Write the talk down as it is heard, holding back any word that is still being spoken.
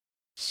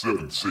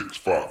7, 6,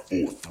 5,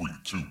 4, 3,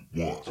 2, 1.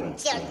 You'll never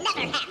have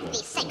the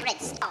sacred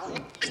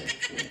stone.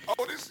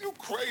 Oh, this you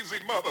crazy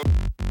mother.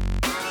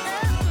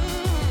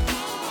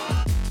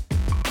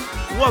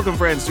 Welcome,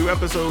 friends, to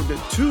episode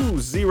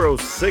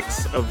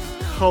 206 of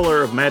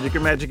Color of Magic,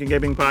 your magic and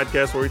gaming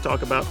podcast, where we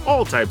talk about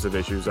all types of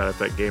issues that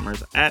affect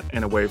gamers at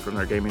and away from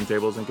their gaming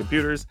tables and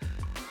computers.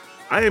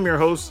 I am your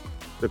host,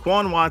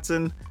 Daquan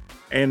Watson,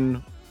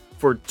 and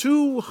for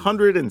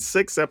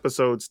 206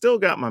 episodes, still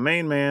got my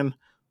main man,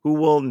 who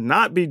will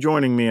not be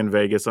joining me in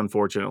Vegas,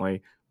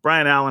 unfortunately.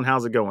 Brian Allen,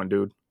 how's it going,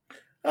 dude?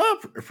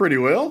 Pretty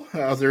well.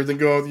 How's everything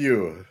going with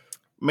you?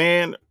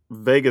 Man,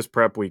 Vegas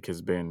prep week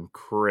has been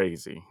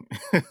crazy.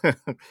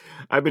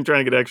 I've been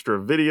trying to get extra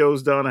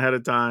videos done ahead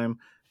of time,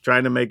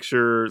 trying to make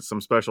sure some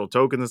special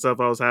tokens and stuff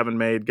I was having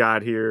made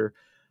got here.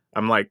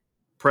 I'm like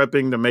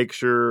prepping to make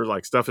sure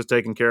like stuff is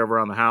taken care of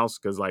around the house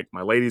because like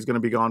my lady's going to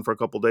be gone for a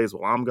couple days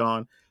while I'm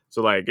gone.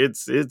 So like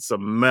it's a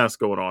mess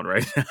going on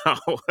right now.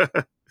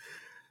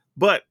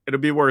 But it'll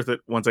be worth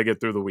it once I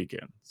get through the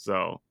weekend.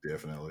 So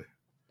Definitely.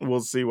 we'll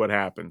see what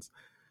happens.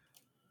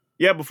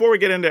 Yeah, before we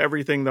get into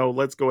everything, though,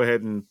 let's go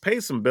ahead and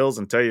pay some bills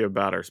and tell you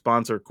about our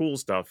sponsor, Cool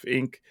Stuff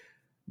Inc.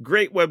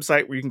 Great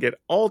website where you can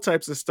get all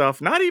types of stuff,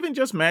 not even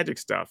just magic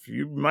stuff.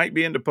 You might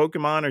be into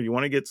Pokemon or you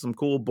want to get some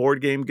cool board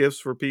game gifts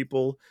for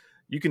people.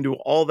 You can do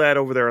all that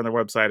over there on their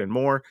website and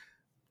more,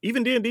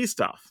 even D&D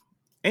stuff.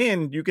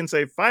 And you can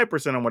save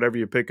 5% on whatever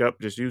you pick up.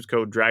 Just use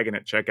code DRAGON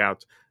at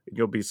checkout. And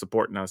you'll be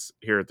supporting us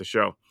here at the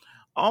show.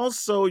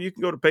 Also, you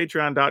can go to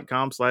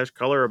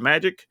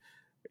patreon.com/colorofmagic.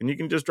 And you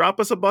can just drop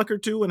us $1 or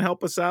 $2 and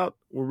help us out.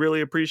 We'll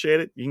really appreciate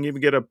it. You can even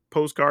get a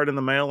postcard in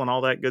the mail and all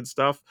that good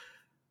stuff.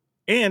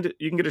 And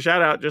you can get a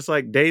shout out just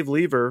like Dave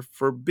Lever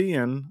for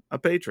being a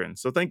patron.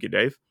 So thank you,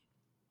 Dave.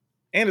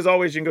 And as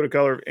always, you can go to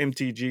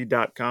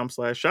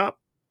colorofmtg.com/shop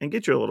and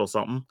get you a little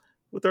something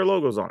with their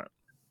logos on it.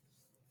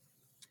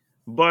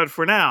 But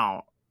for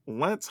now,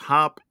 let's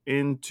hop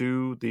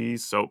into the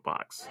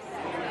soapbox.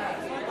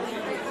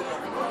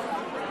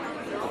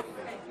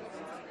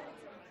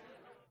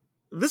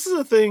 This is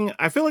a thing,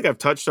 I feel like I've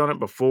touched on it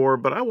before,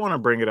 but I want to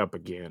bring it up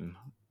again.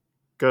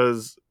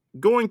 Because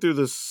going through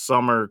this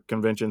summer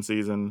convention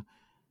season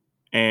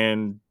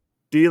and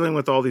dealing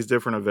with all these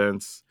different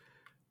events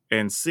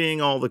and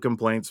seeing all the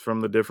complaints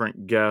from the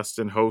different guests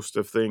and hosts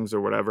of things or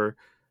whatever,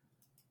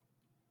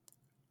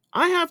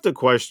 I have to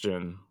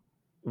question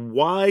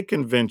why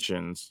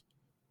conventions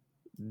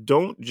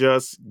don't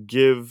just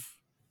give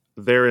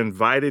their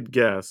invited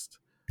guest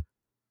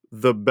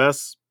the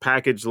best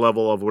package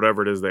level of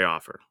whatever it is they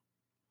offer.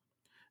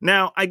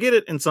 Now, I get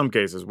it in some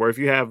cases where if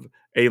you have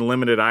a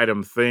limited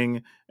item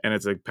thing and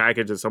it's a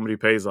package that somebody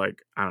pays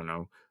like, I don't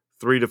know,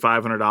 $300 to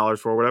 $500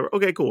 for or whatever.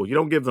 Okay, cool. You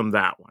don't give them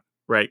that one,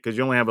 right? Because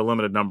you only have a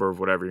limited number of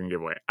whatever you can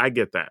give away. I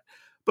get that.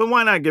 But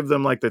why not give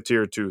them like the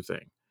tier 2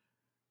 thing?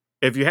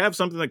 If you have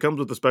something that comes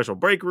with a special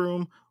break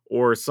room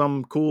or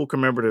some cool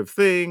commemorative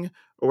thing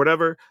or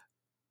whatever,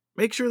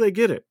 make sure they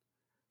get it.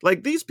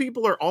 Like these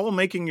people are all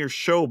making your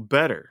show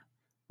better,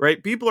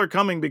 right? People are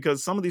coming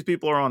because some of these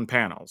people are on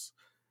panels.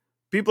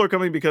 People are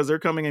coming because they're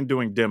coming and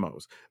doing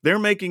demos. They're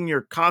making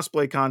your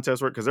cosplay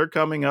contest work because they're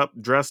coming up,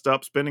 dressed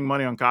up, spending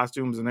money on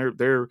costumes, and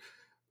they're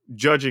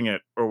judging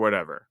it or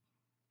whatever.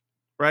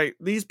 Right?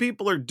 These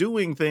people are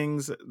doing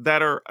things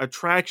that are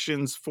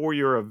attractions for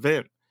your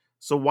event.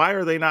 So why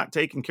are they not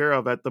taken care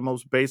of at the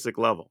most basic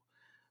level?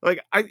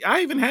 Like I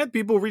even had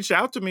people reach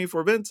out to me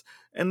for events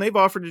and they've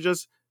offered to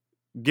just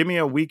give me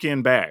a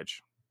weekend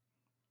badge.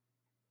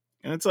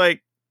 And it's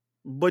like,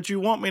 but you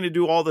want me to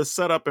do all this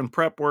setup and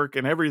prep work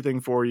and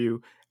everything for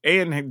you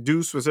and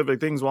do specific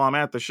things while I'm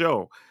at the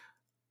show.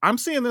 I'm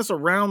seeing this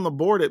around the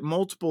board at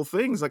multiple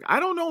things. Like,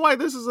 I don't know why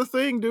this is a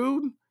thing,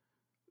 dude.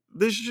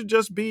 This should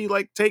just be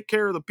like, take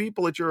care of the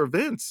people at your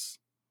events.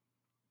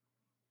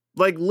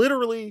 Like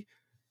literally,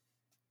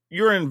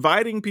 you're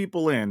inviting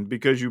people in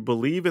because you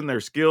believe in their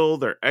skill,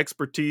 their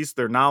expertise,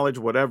 their knowledge,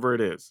 whatever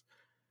it is.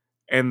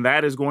 And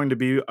that is going to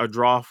be a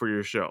draw for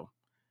your show.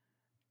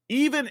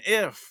 Even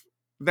if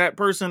that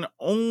person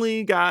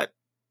only got,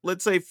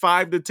 let's say,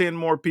 5 to 10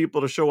 more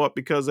people to show up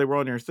because they were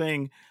on your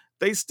thing,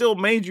 they still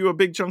made you a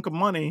big chunk of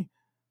money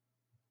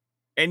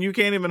and you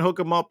can't even hook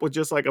them up with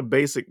just like a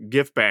basic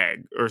gift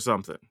bag or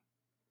something.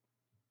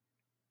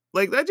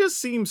 Like that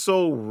just seems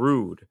so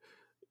rude.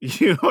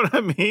 You know what I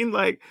mean?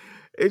 Like,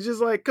 it's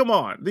just like, come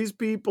on, these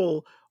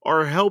people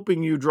are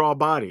helping you draw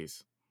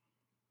bodies.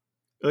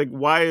 Like,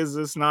 why is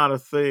this not a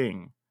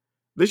thing?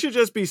 This should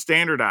just be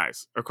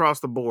standardized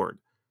across the board.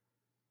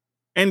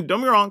 And don't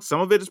get me wrong, some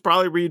of it is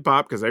probably Reed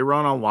Pop because they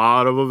run a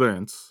lot of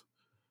events.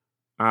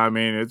 I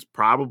mean, it's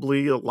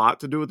probably a lot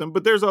to do with them,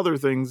 but there's other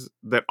things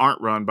that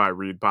aren't run by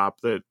Reed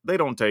Pop that they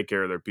don't take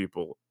care of their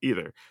people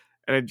either.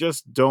 And I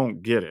just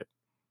don't get it.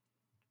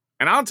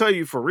 And I'll tell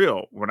you for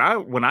real, when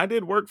I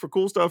did work for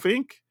Cool Stuff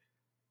Inc.,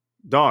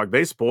 dog,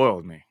 they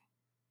spoiled me.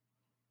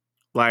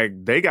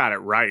 Like, they got it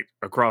right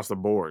across the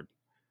board.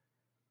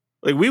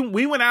 Like,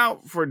 we went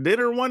out for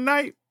dinner one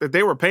night that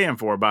they were paying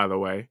for, by the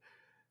way.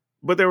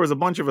 But there was a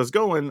bunch of us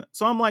going.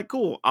 So I'm like,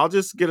 cool, I'll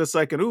just get a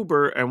second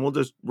Uber and we'll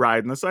just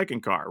ride in the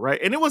second car. Right.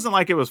 And it wasn't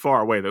like it was far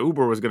away. The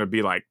Uber was going to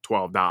be like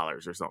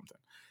 $12 or something.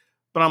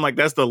 But I'm like,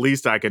 that's the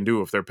least I can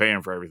do if they're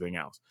paying for everything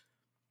else.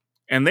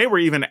 And they were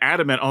even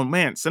adamant, oh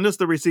man, send us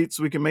the receipts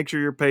so we can make sure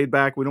you're paid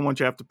back. We don't want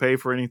you to have to pay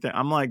for anything.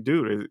 I'm like,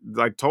 dude,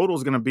 like total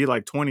is going to be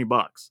like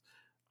 $20.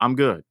 I'm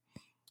good.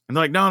 And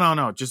they're like,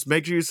 no, just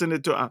make sure you send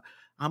it to.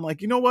 I'm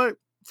like, you know what?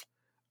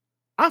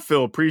 I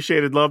feel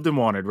appreciated, loved, and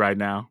wanted right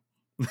now.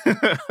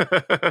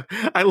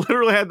 I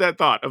literally had that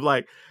thought of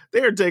like,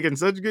 they are taking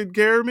such good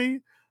care of me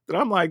that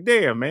I'm like,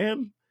 damn,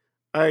 man.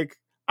 Like,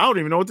 I don't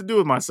even know what to do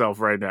with myself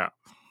right now.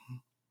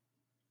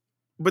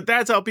 But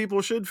that's how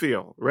people should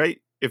feel, right?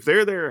 If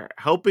they're there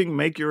helping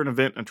make your an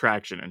event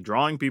attraction and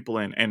drawing people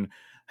in, and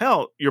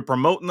hell, you're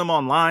promoting them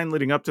online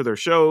leading up to their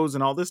shows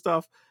and all this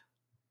stuff,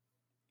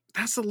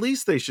 that's the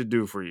least they should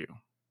do for you.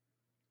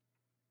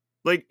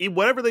 Like,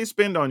 whatever they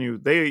spend on you,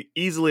 they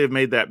easily have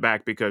made that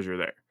back because you're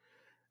there.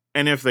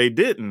 And if they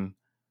didn't,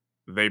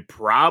 they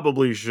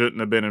probably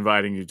shouldn't have been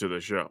inviting you to the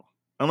show.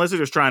 Unless they're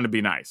just trying to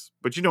be nice.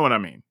 But you know what I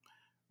mean,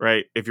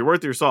 right? If you're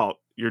worth your salt,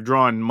 you're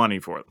drawing money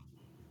for them.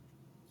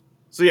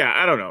 So yeah,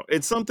 I don't know.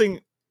 It's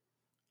something,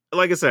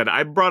 like I said,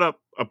 I brought up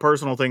a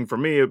personal thing for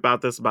me about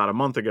this about a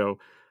month ago.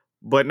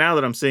 But now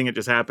that I'm seeing it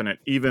just happen at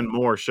even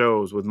more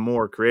shows with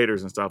more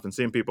creators and stuff and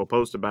seeing people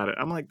post about it,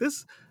 I'm like,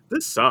 this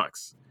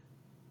sucks.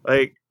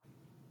 Like,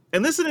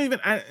 and this isn't even,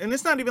 and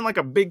it's not even like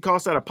a big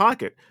cost out of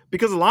pocket,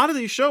 because a lot of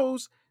these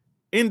shows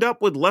end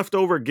up with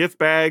leftover gift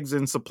bags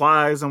and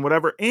supplies and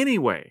whatever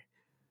anyway,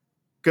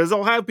 because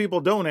they'll have people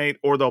donate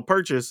or they'll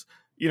purchase,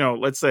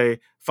 let's say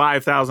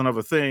 5,000 of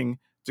a thing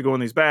to go in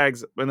these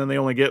bags, and then they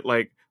only get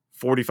like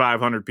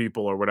 4,500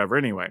 people or whatever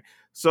anyway.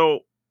 So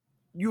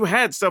you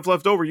had stuff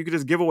left over you could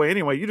just give away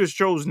anyway. You just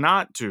chose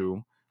not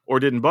to or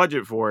didn't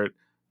budget for it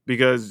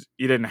because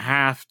you didn't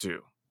have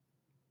to.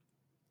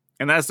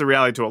 And that's the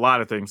reality to a lot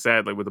of things,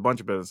 sadly, with a bunch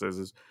of businesses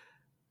is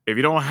if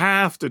you don't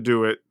have to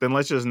do it, then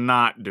let's just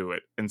not do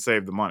it and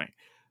save the money.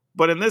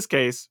 But in this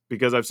case,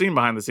 because I've seen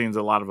behind the scenes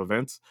a lot of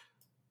events,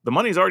 the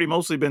money's already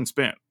mostly been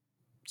spent.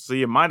 So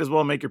you might as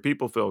well make your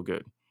people feel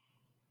good.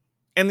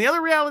 And the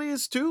other reality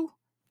is too,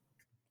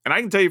 and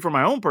I can tell you from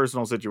my own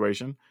personal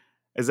situation,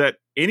 is that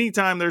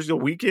anytime there's a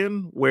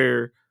weekend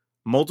where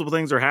multiple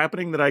things are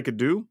happening that I could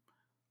do,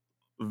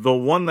 the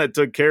one that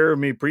took care of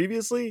me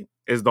previously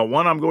is the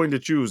one I'm going to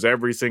choose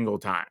every single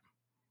time.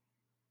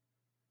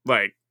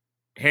 Like,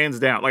 hands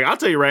down. Like, I'll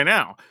tell you right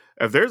now,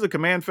 if there's a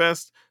Command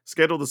Fest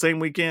scheduled the same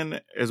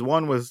weekend as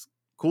one with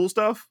Cool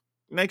Stuff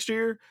next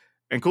year,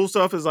 and Cool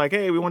Stuff is like,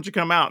 hey, we want you to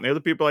come out, and the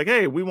other people are like,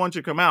 hey, we want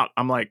you to come out,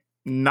 I'm like,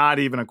 not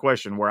even a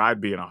question where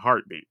I'd be in a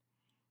heartbeat.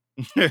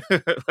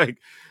 Like,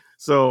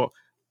 so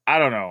I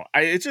don't know.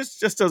 It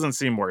just doesn't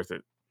seem worth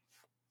it.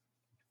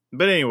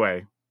 But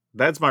anyway,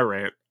 that's my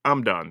rant.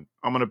 I'm done.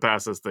 I'm going to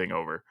pass this thing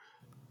over.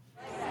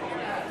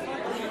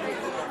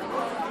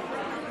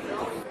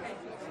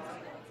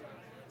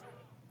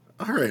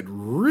 All right,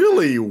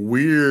 really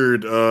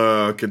weird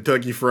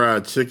Kentucky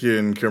Fried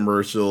Chicken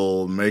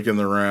commercial making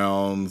the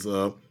rounds.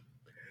 Those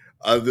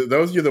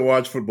of you that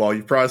watch football,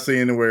 you've probably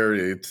seen where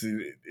it's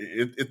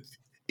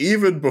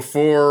even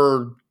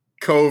before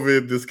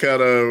COVID, this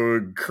kind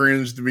of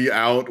cringed me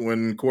out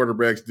when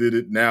quarterbacks did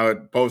it. Now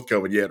at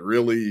post-COVID, yeah, it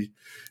really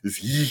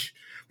is.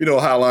 You know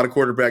how a lot of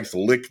quarterbacks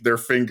lick their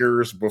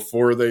fingers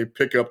before they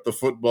pick up the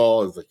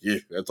football. It's like, yeah,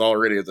 that's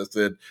already, as I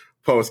said,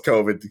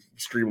 post-COVID,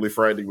 extremely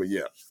frightening. But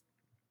yeah,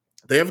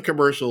 they have a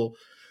commercial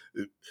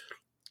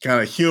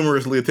kind of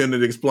humorously attempted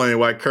to explain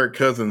why Kirk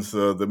Cousins,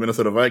 the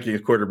Minnesota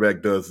Vikings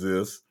quarterback, does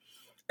this.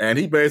 And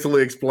he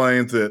basically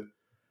explains that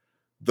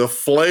the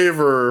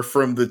flavor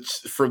from the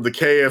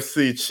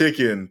KFC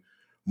chicken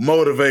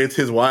motivates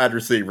his wide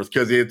receivers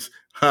because it's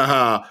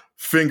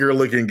finger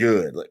looking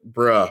good. Like,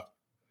 bruh.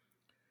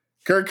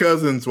 Kirk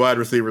Cousins' wide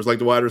receivers, like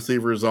the wide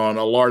receivers on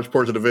a large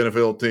portion of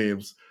NFL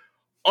teams,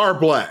 are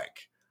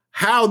black.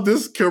 How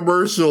this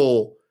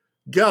commercial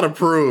got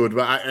approved,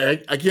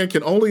 I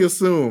can only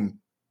assume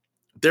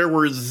there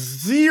were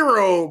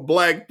zero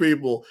black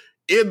people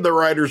in the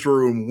writer's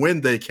room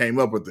when they came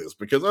up with this,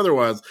 because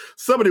otherwise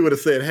somebody would have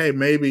said, hey,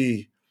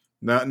 maybe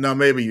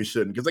you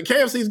shouldn't. Because the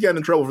KFC's gotten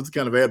in trouble for this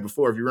kind of ad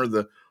before. If you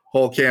remember the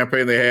whole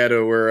campaign they had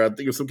where I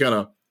think it was some kind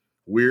of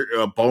weird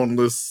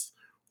boneless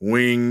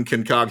wing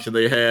concoction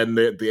they had in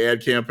the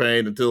ad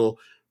campaign, until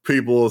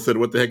people said,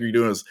 what the heck are you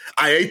doing?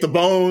 I ate the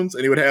bones.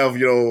 And he would have,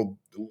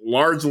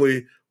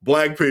 largely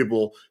black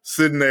people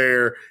sitting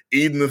there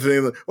eating the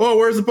thing. Like, oh,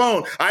 where's the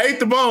bone? I ate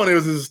the bone. It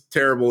was as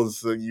terrible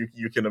as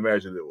you can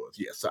imagine it was.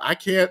 Yeah, so I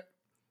can't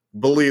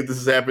believe this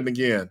has happened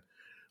again.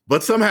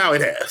 But somehow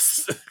it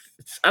has.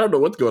 I don't know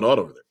what's going on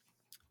over there.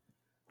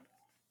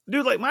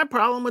 Dude, like, my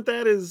problem with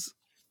that is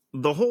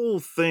the whole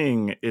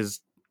thing is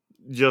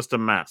just a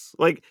mess.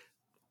 Like,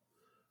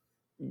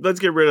 let's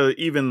get rid of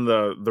even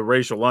the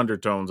racial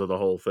undertones of the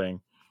whole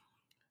thing.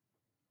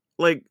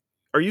 Like,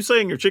 are you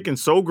saying your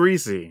chicken's so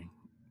greasy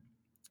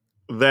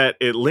that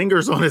it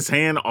lingers on his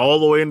hand all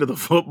the way into the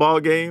football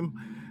game,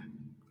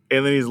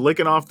 and then he's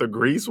licking off the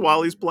grease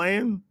while he's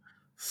playing?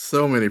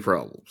 So many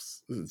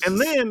problems. And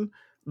then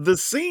the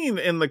scene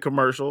in the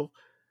commercial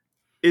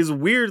is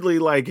weirdly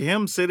like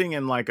him sitting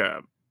in like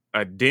a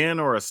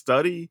den or a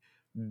study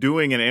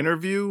doing an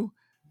interview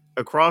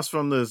across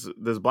from this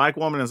black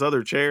woman in his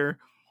other chair.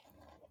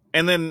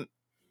 And then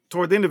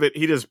toward the end of it,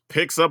 he just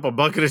picks up a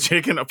bucket of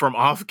chicken from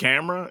off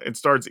camera and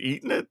starts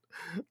eating it.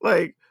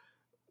 Like,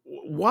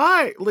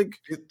 why? Like,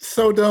 it's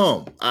so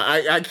dumb.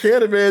 I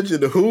can't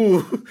imagine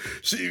who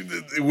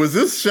was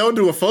this shown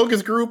to a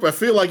focus group. I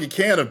feel like it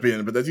can't have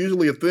been, but that's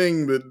usually a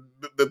thing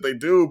that they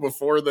do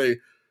before they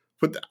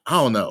put. I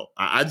don't know.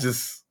 I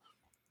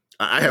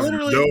have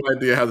no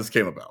idea how this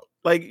came about.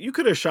 Like, you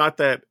could have shot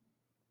that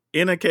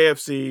in a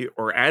KFC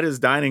or at his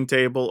dining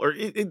table, or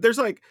there's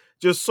like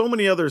just so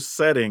many other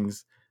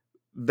settings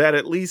that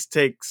at least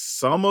take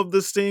some of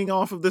the sting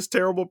off of this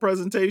terrible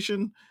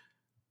presentation.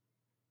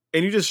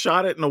 And you just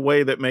shot it in a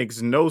way that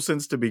makes no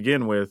sense to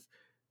begin with,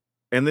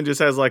 and then just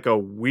has like a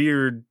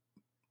weird,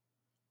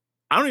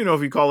 I don't even know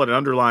if you call it an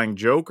underlying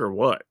joke or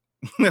what.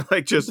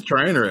 Like, just a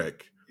train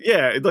wreck.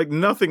 Yeah, like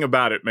nothing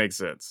about it makes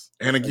sense.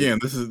 And again,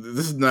 this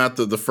is not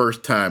the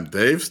first time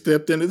they've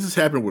stepped in. This has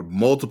happened with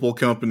multiple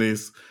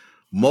companies.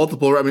 I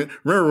mean,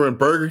 remember when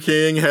Burger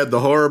King had the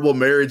horrible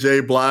Mary J.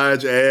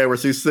 Blige ad where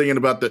she's singing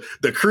about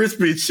the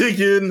crispy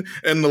chicken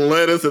and the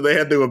lettuce, and they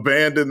had to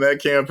abandon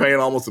that campaign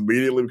almost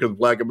immediately because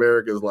Black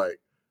America is like,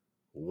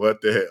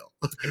 what the hell?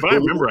 If I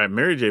remember right,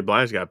 Mary J.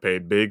 Blige got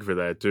paid big for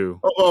that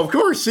too. Oh, of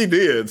course she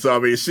did. So I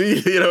mean,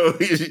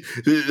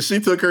 she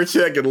took her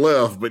check and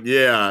left. But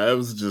yeah, it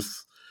was just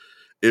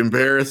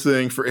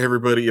embarrassing for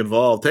everybody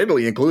involved,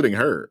 technically including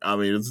her. I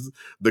mean, it's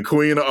the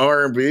queen of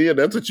R&B, and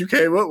that's what you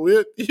came up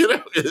with.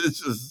 It's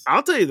just.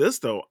 I'll tell you this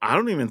though, I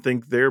don't even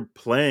think they're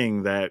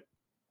playing that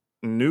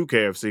new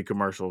KFC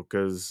commercial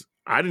because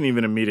I didn't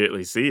even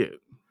immediately see it.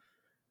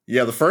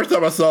 Yeah, the first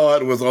time I saw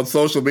it was on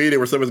social media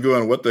where someone's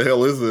going, "What the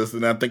hell is this?"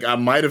 And I think I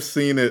might have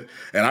seen it,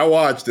 and I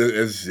watched it,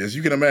 as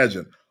you can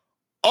imagine,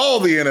 all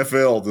the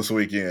NFL this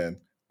weekend.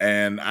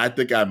 And I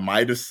think I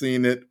might have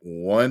seen it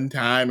one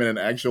time in an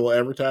actual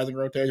advertising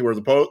rotation.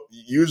 Whereas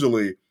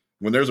usually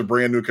when there's a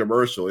brand new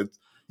commercial,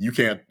 you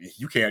can't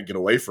get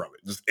away from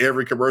it. Just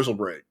every commercial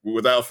break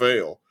without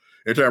fail.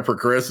 Anytime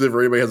Progressive or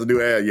anybody has a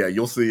new ad, yeah,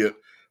 you'll see it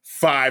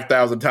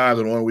 5,000 times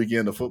in one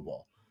weekend of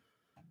football.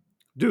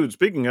 Dude,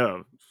 speaking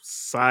of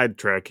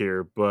sidetrack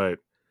here, but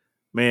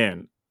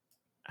man,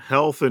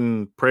 health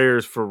and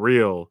prayers for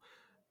real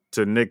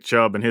to Nick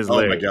Chubb and his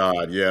leg. Oh my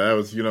God, yeah, that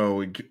was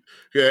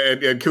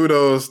and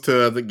kudos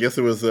to I guess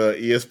it was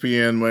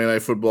ESPN Monday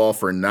Night Football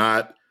for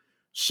not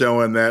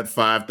showing that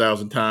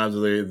 5,000 times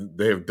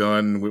they have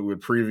done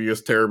with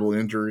previous terrible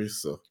injuries.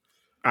 So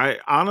I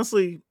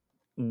honestly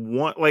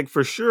want, like,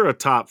 for sure a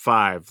top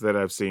 5 that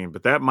I've seen,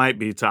 but that might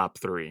be top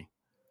 3.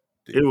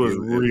 It was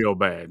real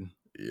bad.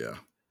 Yeah.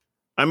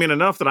 I mean,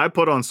 enough that I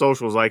put on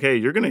socials like, hey,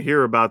 you're going to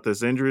hear about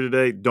this injury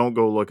today. Don't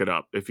go look it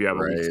up if you have a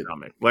weak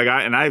stomach. Like,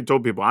 I've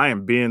told people I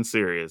am being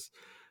serious.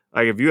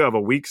 Like, if you have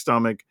a weak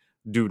stomach,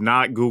 do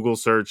not Google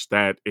search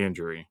that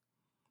injury.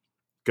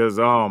 Because,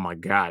 oh my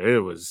God, it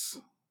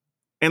was.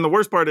 And the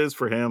worst part is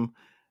for him,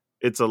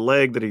 it's a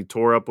leg that he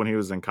tore up when he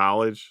was in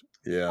college.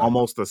 Yeah.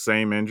 Almost the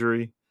same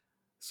injury.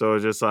 So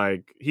it's just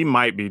like, he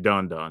might be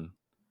done,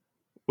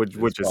 which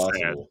is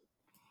sad.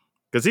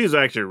 Because he was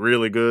actually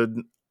really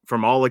good.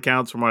 From all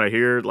accounts, from what I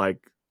hear, like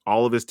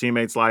all of his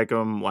teammates like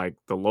him, like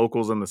the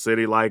locals in the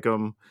city like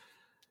him.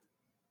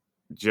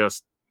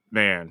 Just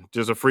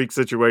a freak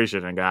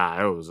situation, and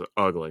it was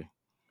ugly.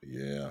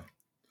 Yeah,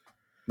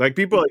 like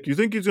people like, you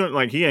think he's gonna,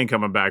 like, he ain't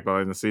coming back by the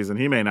end of the season.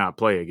 He may not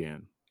play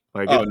again.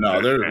 Like, oh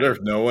no, there's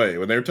no way.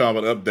 When they're talking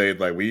about update,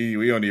 like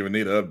we don't even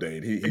need an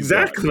update.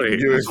 Exactly.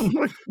 Like,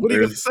 what are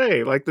you gonna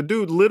say? Like, the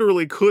dude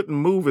literally couldn't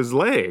move his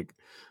leg.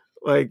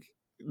 Like,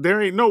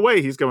 there ain't no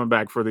way he's coming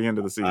back for the end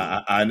of the season.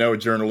 I know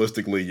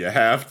journalistically you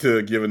have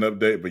to give an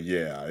update, but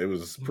yeah, it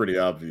was pretty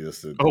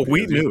obvious.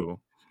 We knew.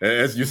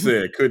 As you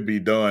said, it could be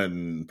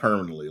done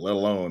permanently, let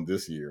alone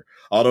this year.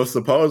 Although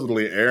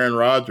supposedly Aaron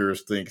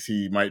Rodgers thinks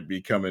he might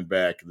be coming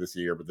back this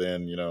year, but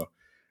then,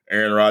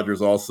 Aaron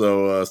Rodgers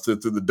also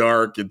sits in the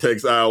dark and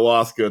takes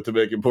ayahuasca to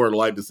make important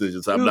life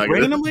decisions. I'm not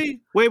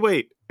randomly?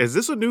 Wait. Is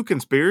this a new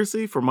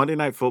conspiracy for Monday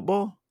Night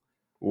Football?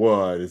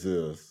 What is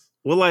this?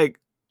 Well, like,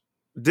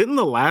 didn't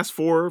the last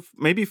 4,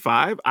 maybe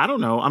 5? I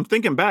don't know. I'm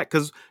thinking back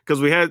because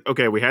we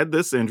had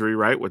this injury,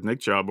 right, with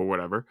Nick Chubb or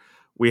whatever.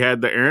 We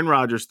had the Aaron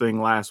Rodgers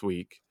thing last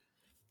week.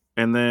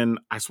 And then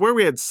I swear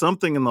we had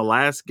something in the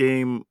last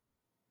game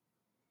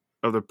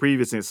of the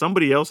previous game.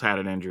 Somebody else had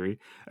an injury.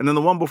 And then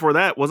the one before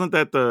that, wasn't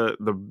that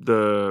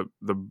the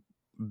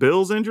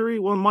Bills injury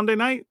on Monday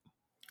night?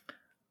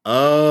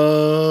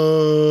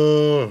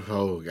 Oh,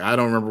 I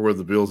don't remember whether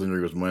the Bills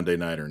injury was Monday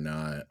night or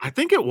not. I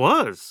think it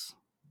was.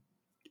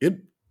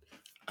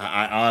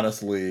 I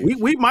honestly...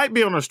 We might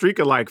be on a streak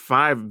of like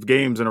 5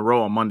 games in a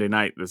row on Monday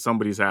night that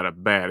somebody's had a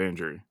bad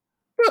injury.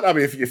 But I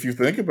mean, if you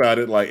think about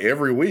it, like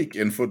every week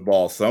in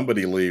football,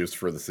 somebody leaves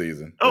for the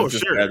season.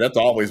 Sure. That's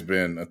always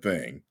been a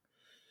thing.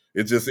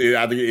 I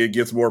think it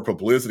gets more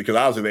publicity because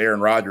obviously the Aaron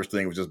Rodgers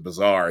thing was just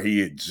bizarre. He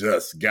had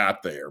just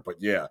got there, but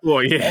yeah.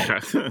 Well, yeah.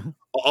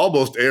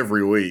 Almost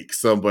every week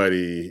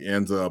somebody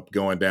ends up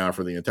going down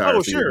for the entire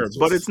Oh, season. sure,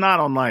 but it's not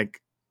on like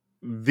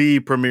the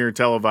premier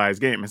televised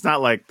game. It's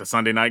not like the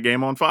Sunday night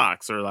game on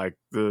Fox or like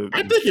the.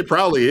 I think it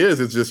probably is.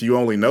 It's just you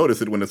only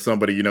notice it when it's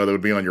somebody that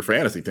would be on your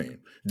fantasy team.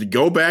 You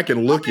go back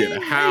and look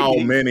at how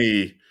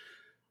many.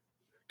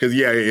 Because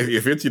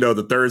if it's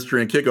the third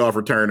string kickoff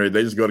returner,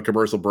 they just go to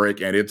commercial break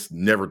and it's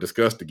never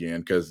discussed again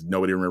because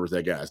nobody remembers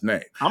that guy's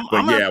name. I'm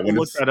gonna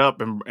look that up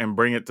and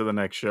bring it to the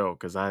next show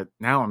because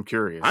now I'm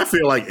curious. I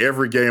feel like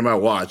every game I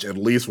watch, at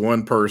least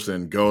one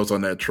person goes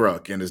on that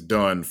truck and is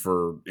done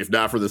for, if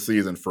not for the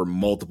season, for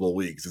multiple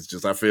weeks. It's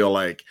just I feel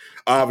like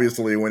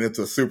obviously when it's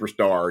a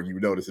superstar, you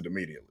notice it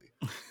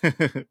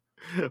immediately.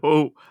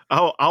 Oh,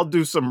 I'll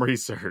do some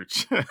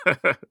research.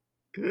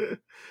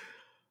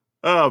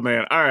 Oh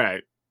man! All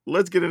right.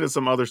 Let's get into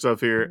some other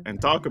stuff here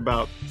and talk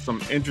about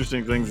some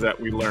interesting things that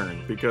we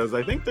learned because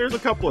I think there's a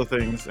couple of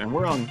things and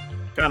we're on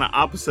kind of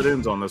opposite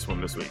ends on this one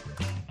this week.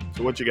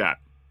 So what you got?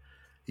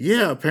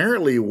 Yeah,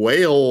 apparently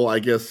whale, I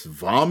guess,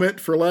 vomit,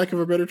 for lack of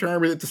a better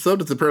term. It's a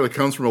substance that apparently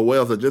comes from a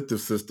whale's digestive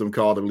system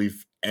called, I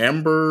believe,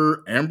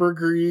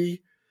 ambergris.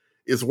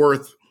 Is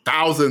worth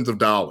thousands of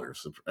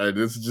dollars. And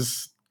it's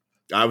just,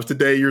 I was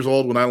today years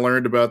old when I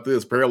learned about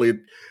this. Apparently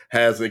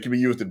it can be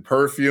used in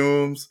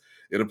perfumes.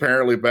 It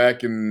apparently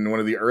back in one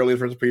of the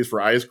earliest recipes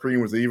for ice cream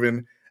was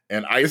even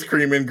an ice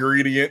cream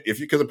ingredient.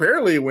 Because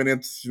apparently when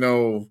it's,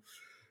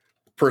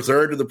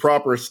 preserved in the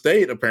proper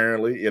state,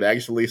 apparently it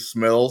actually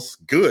smells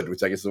good,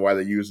 which I guess is why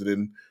they use it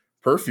in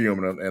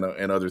perfume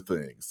and other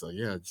things. So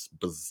yeah, it's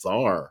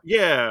bizarre.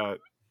 Yeah.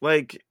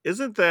 Like,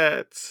 isn't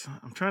that,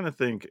 I'm trying to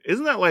think,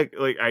 isn't that like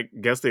I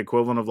guess the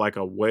equivalent of like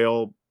a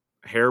whale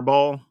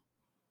hairball?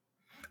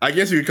 I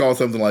guess you could call it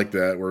something like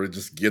that, where it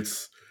just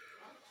gets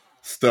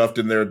stuffed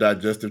in their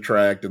digestive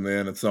tract and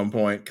then at some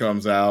point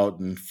comes out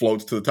and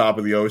floats to the top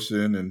of the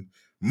ocean and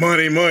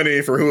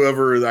money for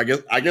whoever.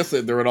 I guess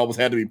there would almost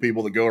had to be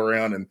people that go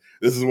around and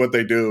this is what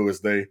they do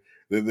is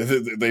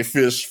they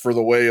fish for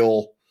the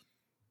whale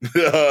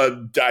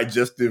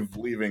digestive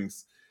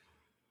leavings.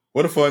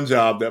 What a fun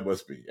job that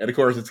must be. And of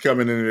course it's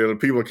coming in,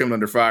 people are coming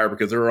under fire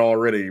because there are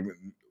already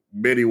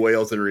many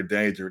whales that are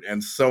endangered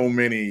and so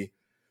many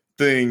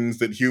things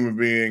that human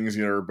beings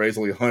are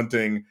basically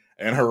hunting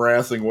and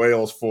harassing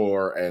whales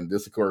for, and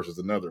this of course is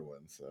another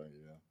one. So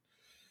yeah,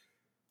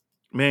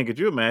 man, could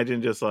you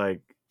imagine just like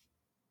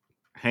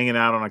hanging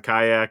out on a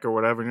kayak or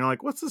whatever and you're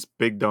like, what's this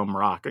big dumb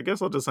rock? I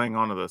guess I'll just hang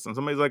on to this, and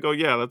somebody's like, oh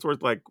yeah, that's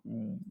worth like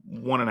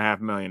 $1.5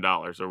 million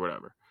or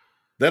whatever.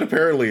 That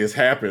apparently has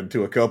happened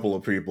to a couple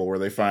of people where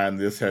they find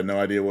this, had no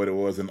idea what it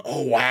was, and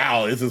oh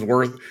wow,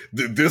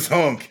 this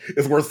hunk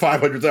is worth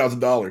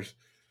 $500,000.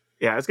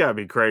 Yeah, it's gotta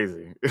be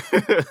crazy.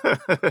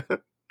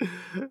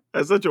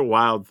 That's such a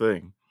wild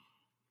thing.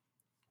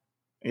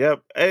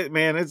 Yep. Hey,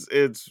 man,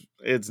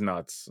 it's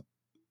nuts.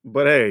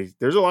 But hey,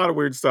 there's a lot of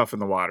weird stuff in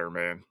the water,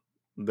 man.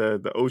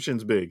 The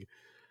ocean's big.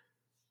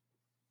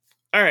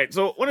 All right,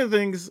 so one of the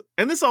things,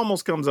 and this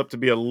almost comes up to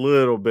be a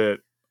little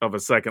bit of a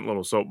second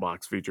little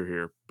soapbox feature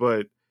here,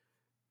 but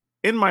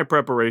in my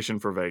preparation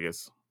for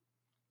Vegas,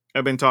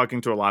 I've been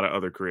talking to a lot of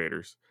other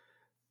creators,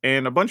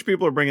 and a bunch of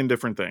people are bringing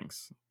different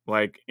things.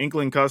 Like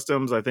Inkling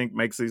Customs, I think,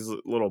 makes these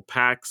little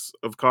packs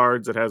of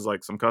cards that has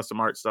like some custom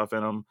art stuff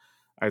in them.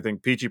 I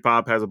think Peachy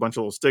Pop has a bunch of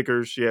little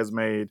stickers she has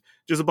made.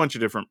 Just a bunch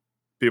of different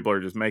people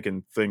are just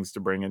making things to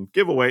bring in,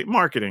 giveaway,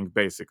 marketing,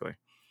 basically.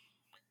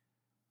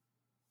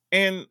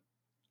 And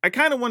I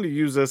kind of wanted to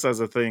use this as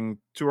a thing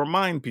to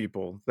remind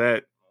people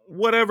that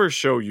whatever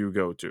show you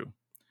go to,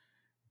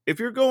 if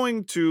you're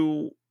going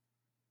to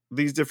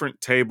these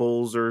different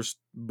tables or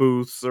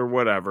booths or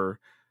whatever,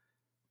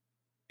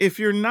 if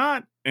you're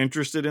not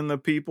interested in the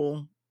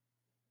people,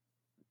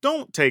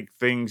 don't take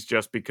things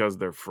just because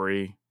they're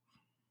free.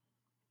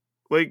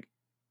 Like,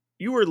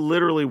 you are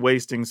literally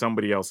wasting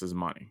somebody else's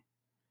money.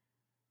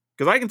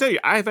 Because I can tell you,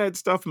 I've had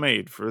stuff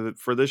made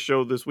for this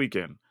show this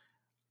weekend.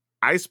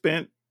 I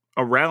spent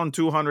around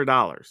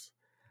 $200.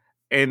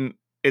 And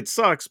it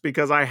sucks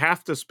because I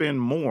have to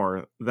spend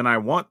more than I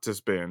want to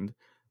spend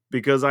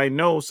because I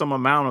know some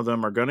amount of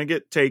them are going to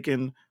get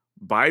taken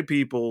by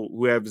people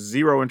who have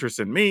zero interest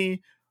in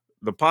me,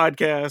 the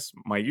podcast,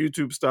 my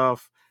YouTube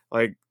stuff.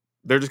 Like,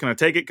 they're just going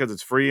to take it because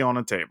it's free on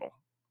a table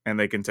and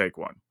they can take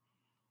one.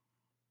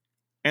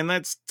 And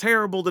that's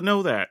terrible to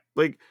know that.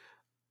 Like,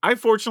 I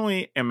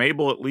fortunately am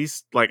able, at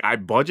least, like, I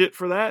budget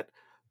for that,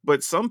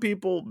 but some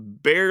people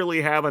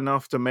barely have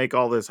enough to make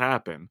all this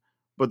happen,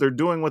 but they're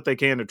doing what they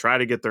can to try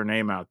to get their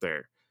name out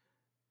there.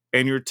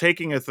 And you're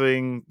taking a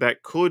thing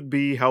that could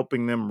be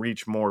helping them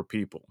reach more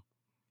people.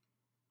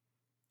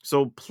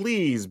 So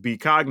please be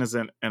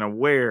cognizant and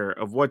aware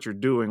of what you're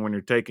doing when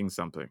you're taking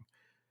something.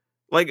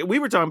 Like, we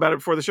were talking about it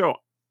before the show.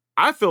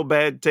 I feel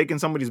bad taking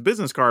somebody's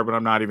business card when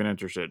I'm not even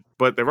interested,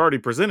 but they've already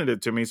presented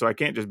it to me, so I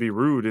can't just be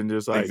rude and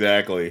just like,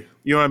 Exactly.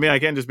 you know what I mean? I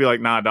can't just be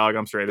like, nah, dog,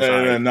 I'm straight. It's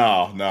all right.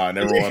 No, I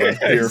never want to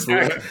Yeah, hear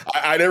exactly.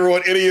 I never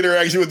want any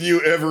interaction with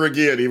you ever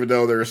again, even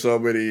though there are so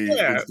many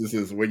Yeah.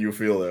 instances when you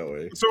feel that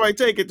way. So I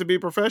take it to be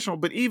professional,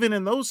 but even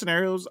in those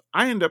scenarios,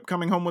 I end up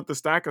coming home with a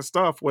stack of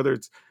stuff, whether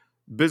it's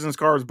business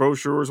cards,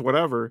 brochures,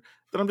 whatever,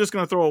 that I'm just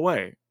going to throw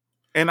away.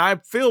 And I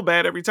feel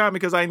bad every time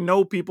because I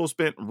know people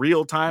spent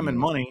real time and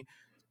money,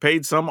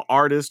 paid some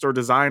artist or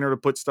designer to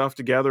put stuff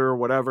together or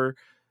whatever.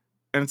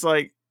 And it's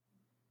like,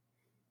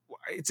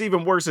 it's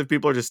even worse if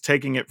people are just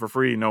taking it for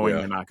free, knowing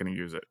they're not going to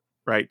use it,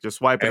 right? Just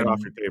swiping it off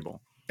your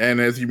table. And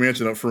as you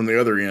mentioned up from the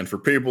other end, for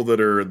people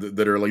that are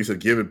like you said,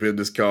 giving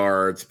business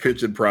cards,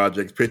 pitching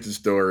projects, pitching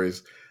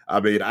stories. I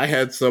mean, I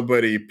had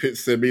somebody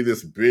send me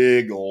this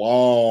big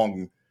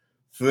long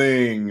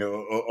thing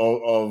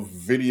of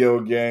video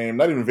game,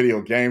 not even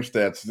video game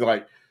stats,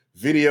 like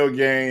video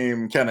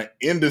game kind of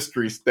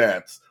industry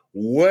stats,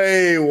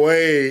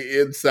 way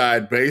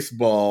inside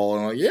baseball.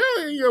 And I'm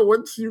like,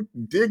 once you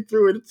dig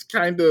through it, it's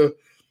kind of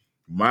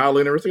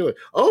mildly and everything. Like,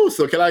 oh,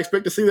 so can I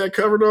expect to see that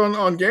covered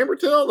on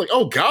Gamertale? Like,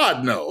 oh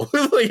God, no.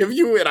 Like, if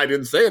you and I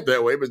didn't say it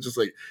that way, but just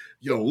like,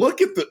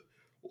 look at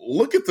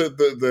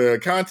the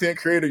content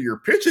creator you're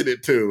pitching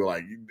it to.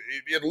 Like,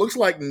 it looks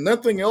like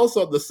nothing else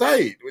on the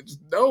site. Which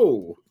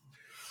no.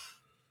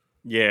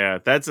 Yeah,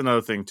 that's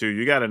another thing too.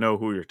 You got to know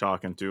who you're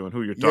talking to and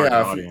who your target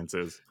audience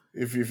is.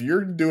 If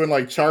you're doing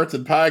like charts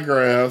and pie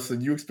graphs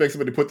and you expect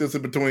somebody to put this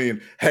in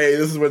between, hey,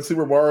 this is when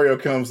Super Mario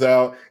comes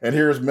out and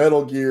here's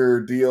Metal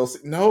Gear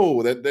DLC.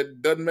 No,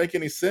 that doesn't make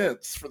any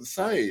sense for the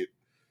site.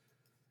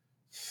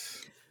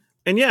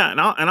 And yeah,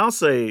 and I'll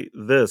say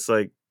this,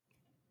 like,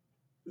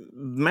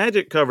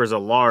 Magic covers a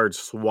large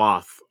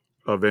swath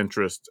of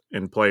interest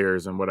in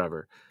players and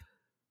whatever.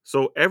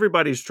 So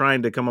everybody's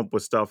trying to come up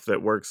with stuff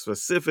that works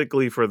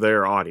specifically for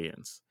their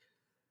audience.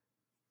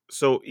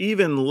 So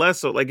even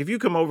less so, like if you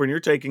come over and you're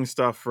taking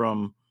stuff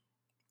from,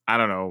 I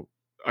don't know,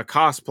 a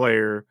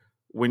cosplayer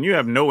when you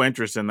have no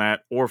interest in that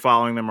or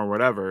following them or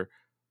whatever,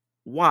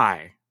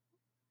 why?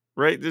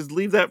 Right? Just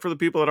leave that for the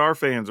people that are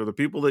fans or the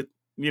people that,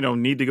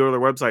 need to go to their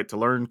website to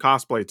learn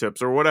cosplay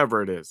tips or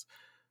whatever it is.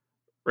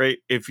 Right?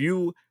 If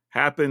you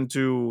happen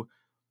to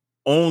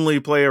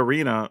only play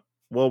Arena,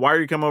 well, why are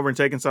you coming over and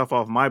taking stuff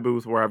off my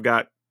booth where I've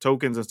got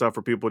tokens and stuff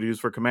for people to use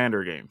for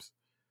Commander games?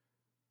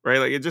 Right?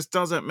 Like, it just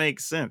doesn't make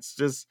sense.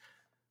 Just,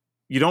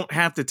 you don't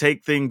have to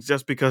take things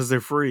just because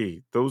they're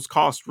free. Those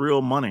cost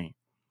real money.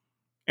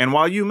 And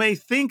while you may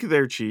think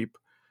they're cheap,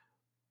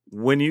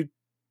 when you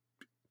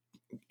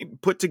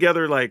put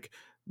together like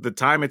the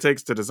time it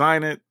takes to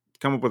design it,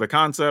 come up with a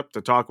concept,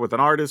 to talk with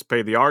an artist,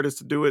 pay the artist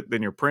to do it,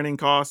 then your printing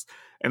costs,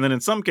 and then in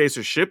some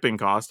cases shipping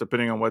costs,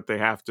 depending on what they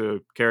have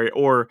to carry,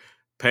 or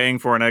paying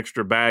for an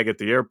extra bag at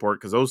the airport,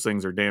 because those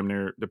things are damn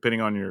near,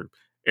 depending on your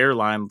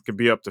airline, could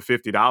be up to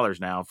 $50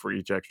 now for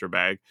each extra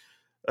bag.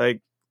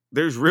 Like,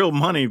 there's real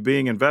money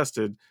being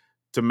invested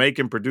to make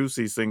and produce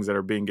these things that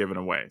are being given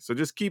away. So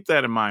just keep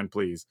that in mind,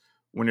 please,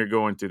 when you're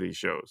going to these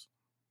shows.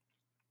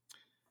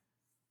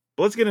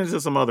 But let's get into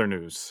some other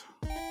news.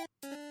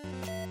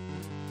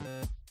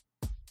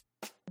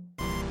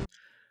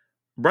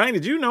 Brian,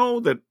 did you know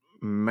that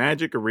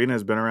Magic Arena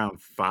has been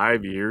around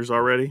 5 years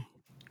already?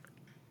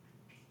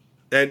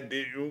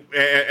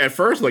 At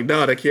first, like,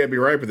 no, that can't be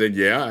right. But then,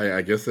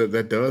 I guess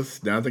that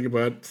does, now think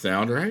about it,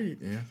 sound right.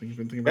 Yeah,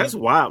 thinking about That's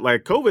wild.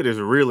 Like, COVID has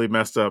really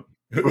messed up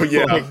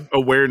like,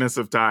 awareness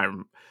of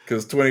time.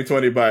 Because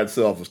 2020 by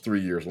itself was 3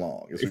 years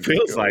long. It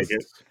feels like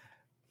it.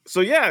 So,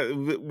 yeah,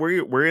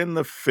 we're in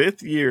the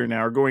 5th year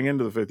now, or going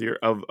into the 5th year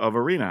of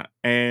Arena.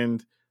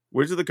 And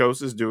Wizards of the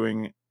Coast is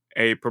doing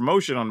a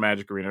promotion on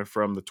Magic Arena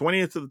from the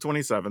 20th to the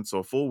 27th, so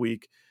a full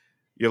week.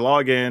 You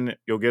log in,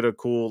 you'll get a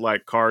cool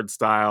like card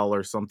style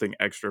or something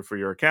extra for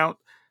your account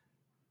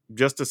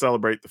just to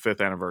celebrate the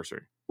 5th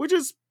anniversary, which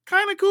is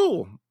kind of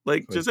cool.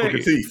 Like, just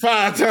hey,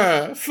 5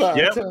 times.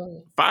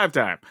 5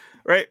 times,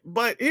 right?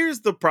 But here's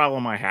the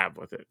problem I have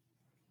with it.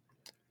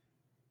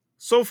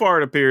 So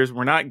far, it appears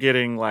we're not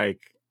getting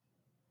like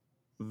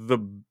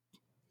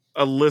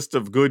a list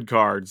of good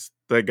cards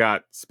that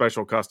got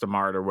special custom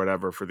art or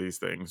whatever for these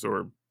things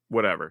or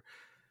whatever.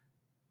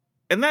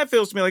 And that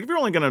feels to me like if you're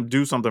only going to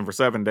do something for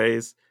 7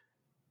 days,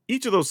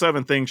 each of those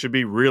 7 things should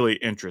be really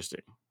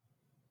interesting,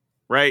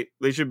 right?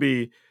 They should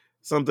be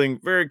something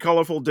very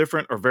colorful,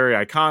 different, or very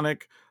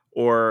iconic,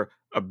 or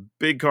a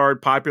big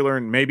card, popular,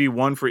 and maybe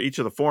one for each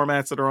of the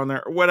formats that are on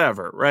there, or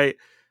whatever, right?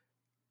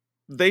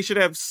 They should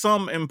have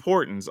some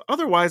importance.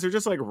 Otherwise, they're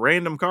just like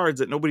random cards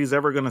that nobody's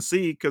ever going to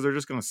see because they're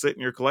just going to sit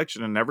in your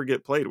collection and never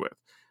get played with.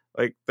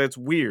 Like, that's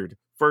weird,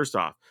 first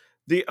off.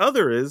 The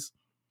other is,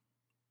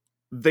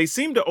 they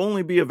seem to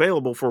only be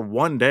available for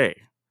 1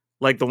 day.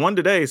 Like the one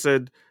today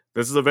said,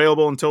 this is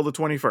available until the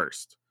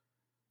 21st.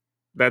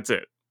 That's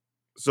it.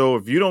 So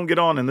if you don't get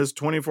on in this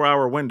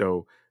 24-hour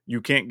window, you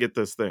can't get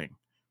this thing.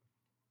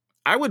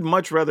 I would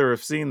much rather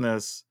have seen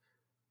this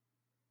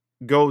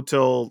go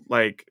till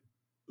like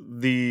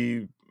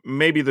the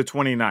maybe the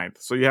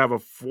 29th. So you have a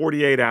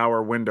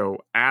 48-hour window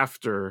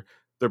after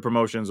the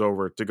promotion's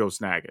over to go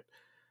snag it.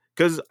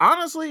 Because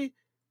honestly,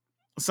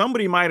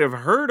 somebody might have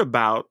heard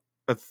about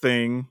a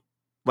thing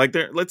like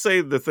there. Let's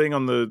say the thing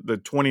on the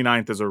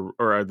 29th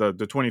or the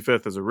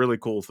 25th is a really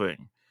cool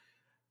thing.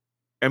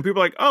 And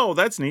people are like, oh,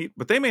 that's neat.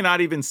 But they may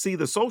not even see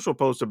the social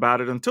post about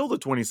it until the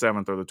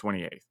 27th or the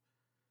 28th.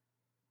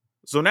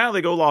 So now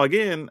they go log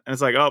in and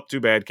it's like, oh,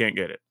 too bad, can't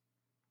get it.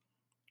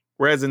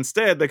 Whereas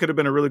instead, they could have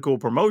been a really cool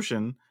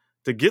promotion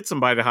to get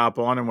somebody to hop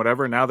on and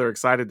whatever. And now they're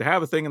excited to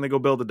have a thing and they go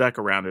build a deck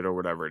around it or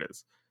whatever it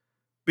is.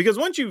 Because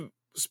once you've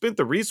spent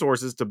the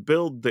resources to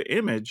build the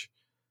image,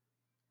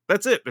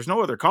 that's it. There's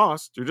no other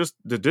cost.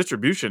 The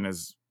distribution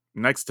is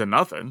next to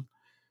nothing.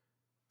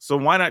 So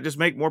why not just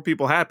make more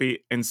people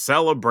happy and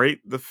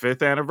celebrate the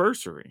 5th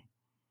anniversary?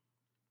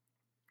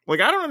 Like,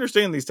 I don't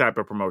understand these type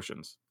of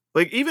promotions.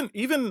 Like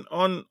even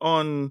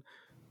on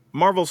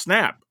Marvel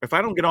Snap, if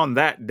I don't get on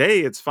that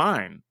day, it's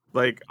fine.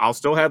 Like, I'll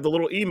still have the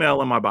little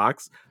email in my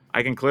box.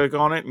 I can click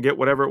on it and get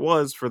whatever it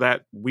was for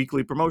that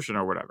weekly promotion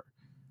or whatever.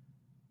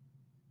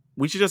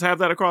 We should just have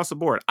that across the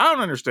board. I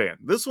don't understand.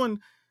 This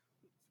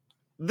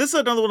is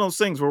another one of those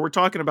things where we're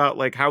talking about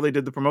like how they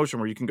did the promotion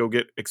where you can go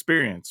get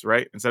experience,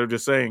 right? Instead of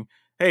just saying,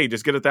 hey,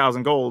 just get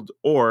 1,000 gold,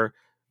 or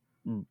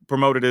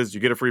promote it as you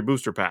get a free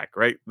booster pack,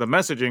 right? The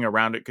messaging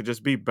around it could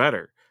just be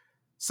better.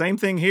 Same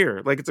thing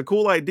here. Like, it's a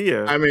cool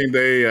idea. I mean,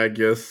 they, I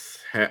guess,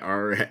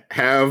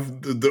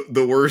 have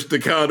the worst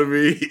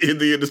economy in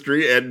the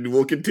industry, and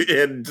will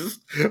continue, and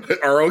just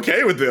are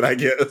okay with it, I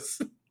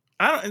guess.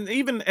 And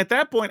even at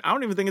that point, I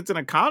don't even think it's an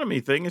economy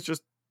thing. It's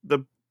just the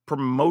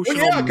promotional.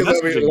 Well, yeah,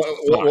 because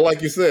I mean,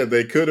 like you said,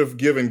 they could have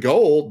given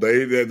gold.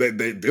 They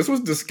this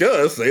was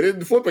discussed. They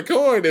didn't flip a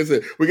coin. They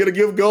said, we're gonna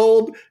give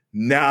gold.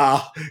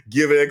 Nah,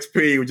 give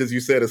XP, which, as you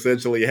said,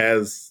 essentially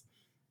has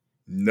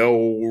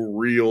no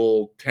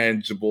real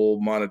tangible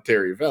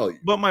monetary value.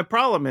 But my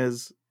problem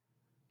is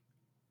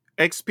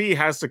XP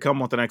has to come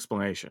with an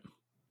explanation.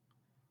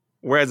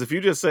 Whereas if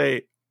you just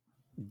say,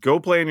 go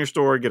play in your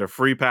store, get a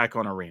free pack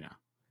on Arena,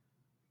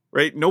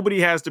 right? Nobody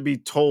has to be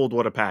told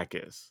what a pack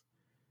is.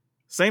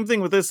 Same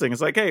thing with this thing.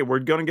 It's like, hey, we're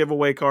going to give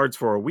away cards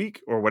for a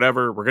week or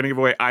whatever. We're going to give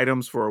away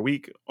items for a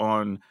week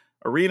on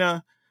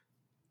Arena.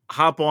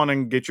 Hop on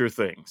and get your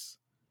things.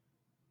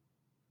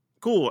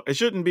 Cool. It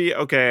shouldn't be,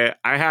 okay,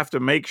 I have to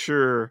make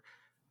sure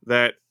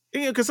that,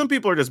 because some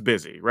people are just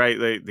busy, right?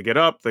 They get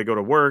up, they go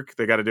to work,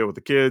 they got to deal with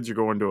the kids. You're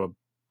going to a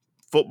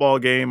football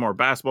game or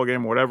basketball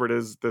game, or whatever it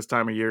is this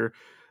time of year.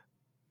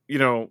 You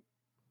know,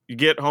 you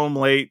get home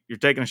late, you're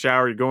taking a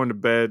shower, you're going to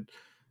bed.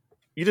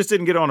 You just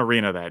didn't get on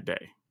Arena that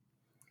day.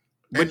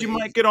 But you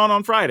might get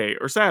on Friday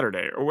or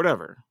Saturday or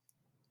whatever.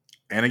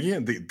 And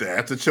again,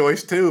 that's a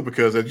choice too,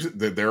 because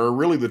there are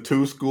really the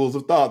two schools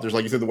of thought. There's,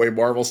 like you said, the way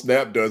Marvel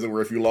Snap does it,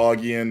 where if you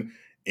log in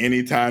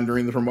anytime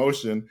during the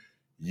promotion,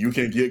 you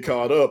can get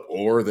caught up.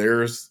 Or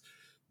there's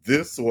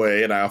this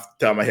way, and off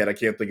the top of my head, I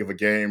can't think of a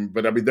game,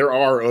 but I mean, there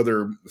are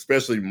other,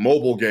 especially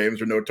mobile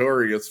games, are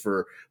notorious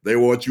for they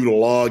want you to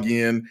log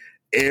in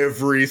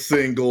every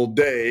single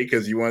day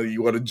because you want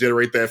to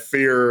generate that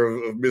fear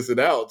of missing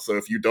out. So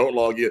if you don't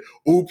log in,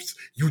 oops,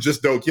 you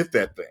just don't get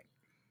that thing.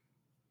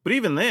 But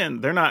even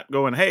then, they're not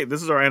going, hey,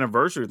 this is our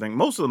anniversary thing.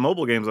 Most of the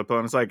mobile games I play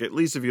on, it's like, at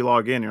least if you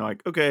log in, you're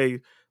like, okay,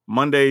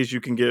 Mondays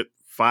you can get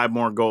 5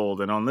 more gold,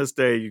 and on this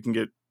day you can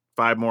get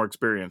 5 more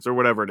experience, or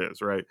whatever it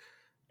is, right?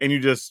 And you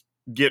just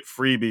get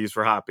freebies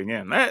for hopping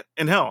in. That,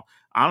 and hell,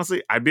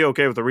 honestly, I'd be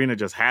okay with Arena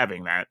just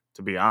having that,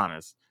 to be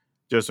honest,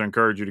 just to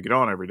encourage you to get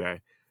on every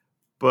day.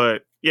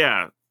 But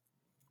yeah,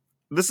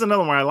 this is another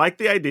one where I like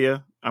the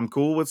idea. I'm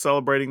cool with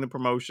celebrating the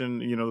promotion,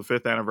 the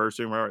 5th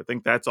anniversary, where I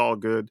think that's all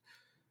good.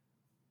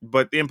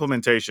 But the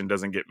implementation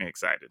doesn't get me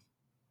excited.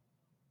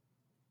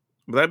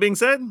 With that being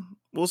said,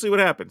 we'll see what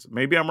happens.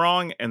 Maybe I'm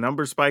wrong and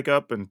numbers spike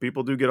up and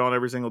people do get on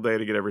every single day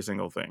to get every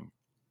single thing.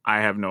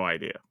 I have no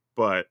idea.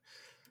 And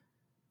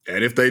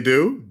if they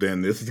do,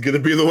 then this is going to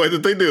be the way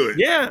that they do it.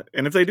 Yeah,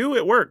 and if they do,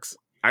 it works.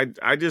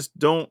 I just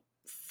don't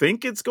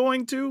think it's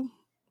going to.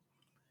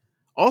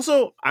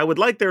 Also, I would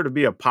like there to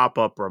be a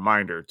pop-up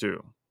reminder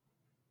too.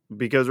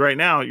 Because right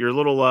now, your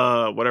little,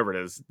 whatever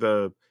it is,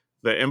 the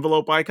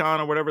envelope icon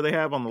or whatever they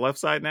have on the left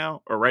side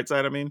now, or right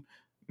side,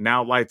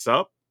 now lights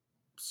up.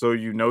 So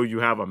you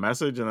have a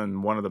message, and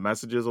then one of the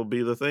messages will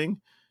be the thing.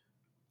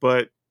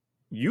 But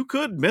you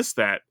could miss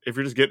that if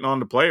you're just getting on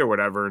to play or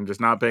whatever and just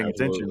not paying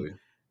attention.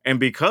 And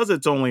because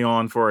it's only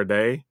on for a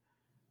day,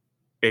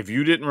 if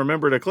you didn't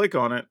remember to click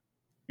on it,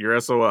 you're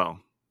SOL.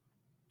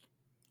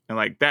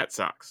 And that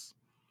sucks.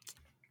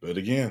 But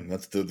again,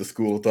 that's the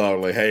school of thought.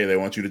 Like, hey, they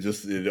want you to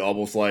just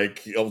almost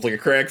like a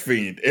crack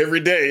fiend. Every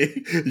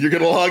day, you're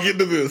going to log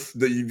into this.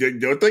 You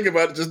don't think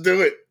about it. Just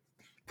do it.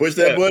 Push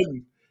that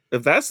button.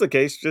 If that's the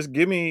case, just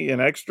give me an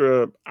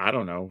extra,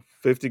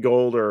 50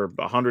 gold or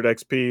 100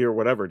 XP or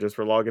whatever, just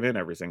for logging in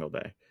every single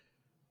day.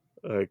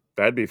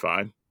 That'd be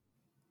fine.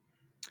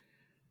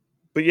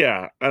 But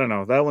yeah, I don't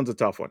know. That one's a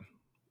tough one.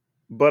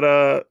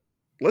 But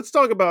let's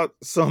talk about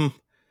some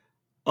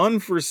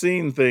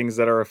unforeseen things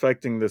that are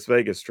affecting this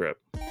Vegas trip.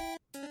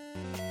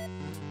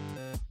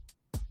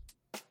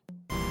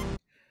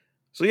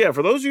 So yeah,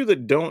 for those of you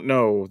that don't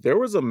know, there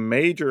was a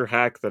major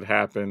hack that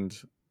happened.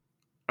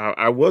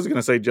 I was going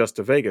to say just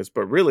to Vegas,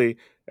 but really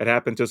it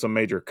happened to some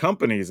major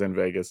companies in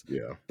Vegas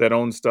Yeah. that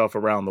own stuff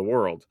around the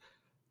world.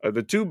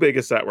 The two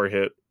biggest that were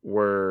hit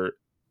were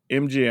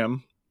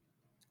MGM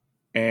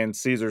and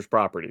Caesar's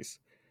Properties.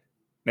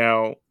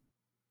 Now,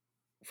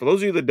 for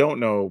those of you that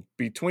don't know,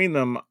 between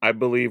them, I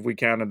believe we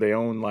counted they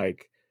own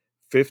like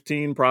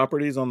 15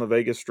 properties on the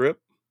Vegas Strip.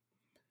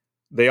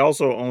 They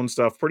also own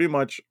stuff pretty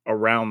much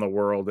around the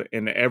world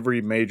in every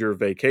major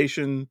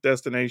vacation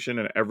destination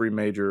and every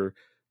major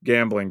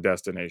gambling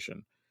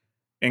destination,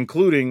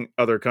 including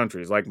other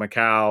countries like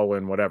Macau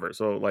and whatever.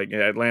 So, like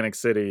Atlantic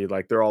City,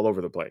 like they're all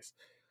over the place.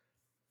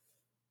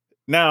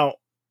 Now,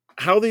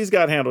 how these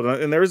got handled,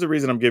 and there is a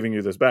reason I'm giving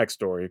you this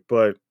backstory,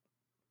 but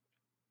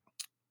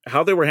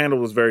how they were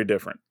handled was very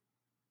different.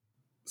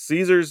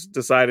 Caesars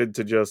decided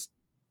to just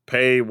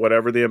pay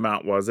whatever the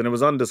amount was, and it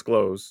was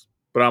undisclosed,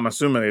 but I'm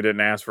assuming they didn't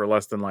ask for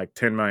less than like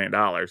 $10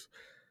 million.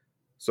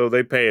 So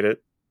they paid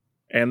it,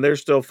 and they're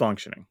still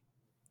functioning.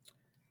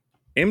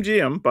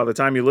 MGM, by the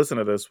time you listen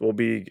to this, will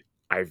be,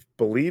 I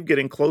believe,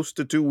 getting close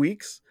to 2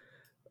 weeks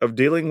of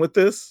dealing with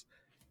this,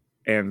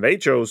 and they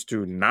chose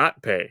to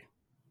not pay.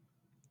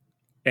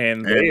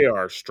 And they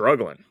are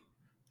struggling.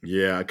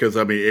 Yeah, because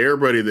I mean,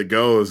 everybody that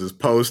goes is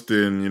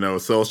posting,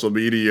 social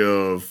media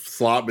of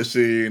slot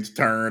machines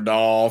turned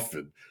off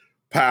and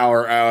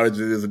power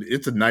outages, and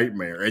it's a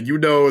nightmare. And you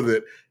know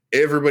that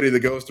everybody that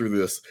goes through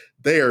this,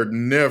 they are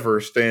never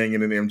staying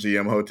in an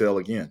MGM hotel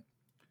again.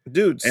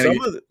 Dude, And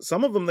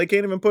some of them they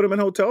can't even put them in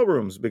hotel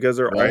rooms because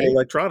they're all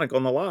electronic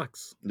on the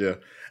locks. Yeah,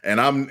 and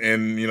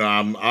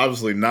I'm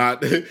obviously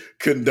not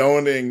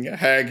condoning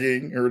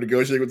hacking or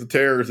negotiating with the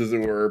terrorists, as it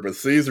were. But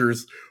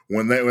Caesars,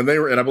 when they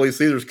were, and I believe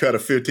Caesars cut a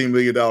 $15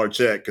 million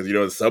check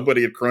because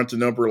somebody had crunched a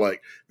number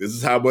like, this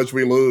is how much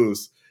we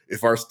lose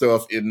if our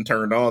stuff isn't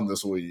turned on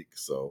this week.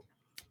 So,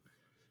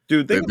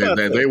 dude, think about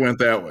that. They went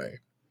that way.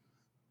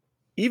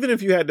 Even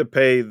if you had to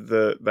pay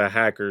the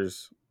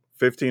hackers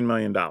 $15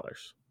 million.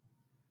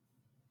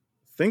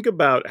 Think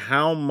about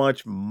how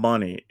much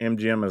money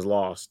MGM has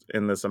lost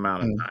in this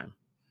amount of time.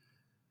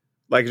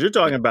 Like, you're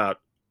talking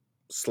about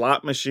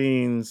slot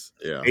machines,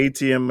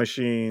 ATM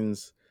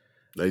machines.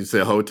 Like you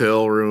said,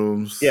 hotel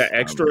rooms. Yeah,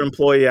 extra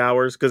employee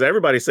hours. Because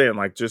everybody's saying,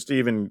 like, just to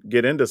even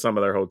get into some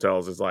of their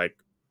hotels is like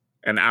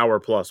an hour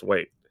plus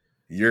wait.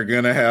 You're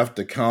going to have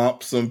to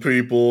comp some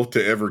people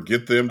to ever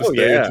get them to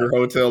stay at your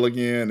hotel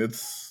again.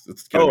 It's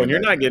and you're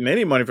not getting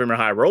any money from your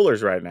high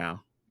rollers right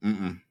now.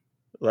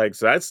 Like,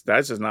 so that's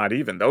just not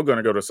even. They're going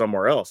to go to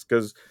somewhere else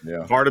because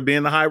part of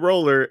being the high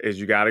roller is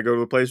you got to go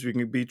to a place where you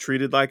can be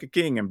treated like a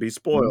king and be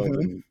spoiled.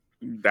 And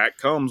that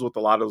comes with a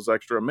lot of those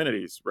extra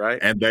amenities, right?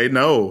 And they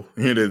know,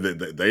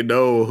 they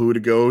know who to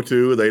go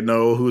to. They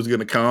know who's going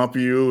to comp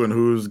you and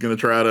who's going to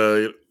try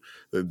to.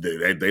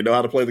 They know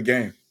how to play the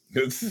game.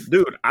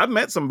 Dude, I've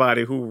met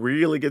somebody who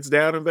really gets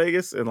down in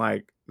Vegas, and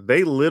like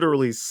they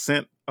literally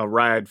sent a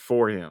ride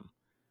for him,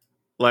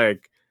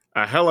 like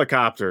a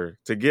helicopter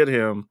to get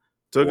him.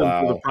 Took him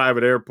to the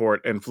private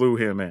airport and flew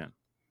him in.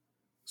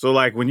 So,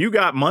 like, when you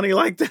got money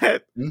like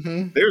that,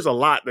 there's a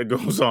lot that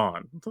goes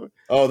on.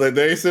 Oh,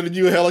 they sent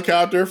you a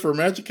helicopter for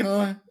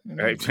MagicCon?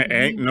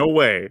 Ain't no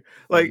way.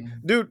 Like,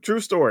 dude, true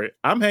story.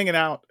 I'm hanging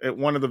out at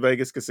one of the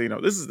Vegas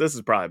casinos. This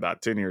is probably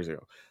about 10 years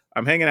ago.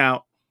 I'm hanging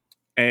out,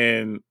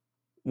 and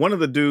one of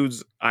the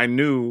dudes I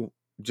knew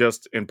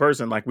just in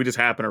person, like, we just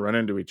happened to run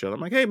into each other.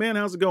 I'm like, hey, man,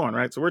 how's it going?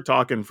 Right? So we're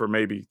talking for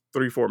maybe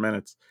 3-4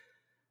 minutes.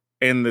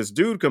 And this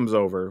dude comes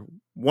over.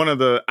 One of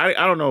the, I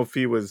don't know if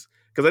he was,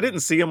 because I didn't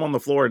see him on the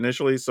floor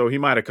initially, so he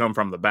might have come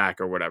from the back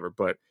or whatever.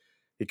 But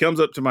he comes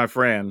up to my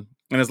friend,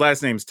 and his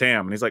last name's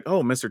Tam, and he's like,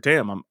 "Oh, Mr.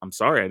 Tam, I'm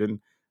sorry, I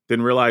didn't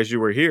realize you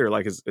were here.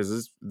 Like, is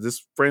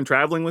this friend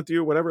traveling with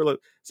you or whatever? Is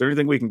there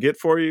anything we can get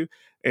for you?"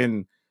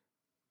 And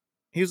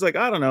he was like,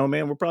 "I don't know,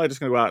 man. We're probably just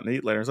gonna go out and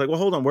eat later." It's like, "Well,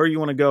 hold on, where do you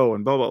want to go?"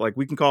 And blah blah. Like,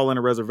 we can call in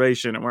a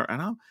reservation,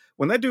 and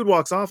when that dude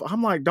walks off,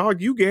 I'm like,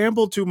 "Dog, you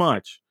gambled too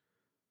much."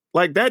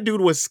 Like, that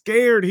dude was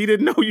scared. He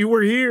didn't know you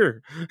were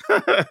here.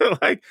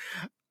 Like,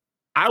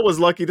 I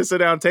was lucky to sit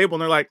down at a table,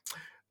 and they're like,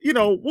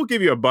 we'll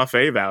give you a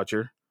buffet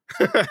voucher.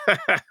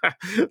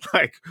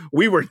 Like,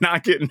 we were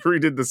not getting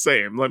treated the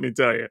same, let me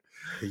tell you.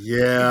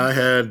 Yeah, I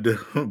had,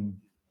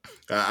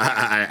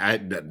 I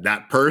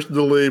not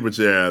personally, but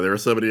yeah, there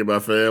was somebody in my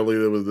family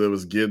that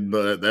was getting.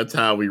 That's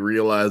how we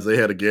realized they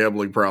had a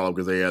gambling problem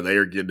because they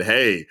were getting.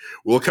 Hey,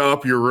 we'll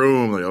comp your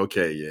room. Like,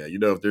 okay, yeah,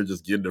 if they're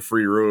just getting a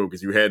free room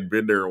because you hadn't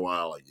been there a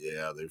while. Like,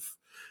 yeah,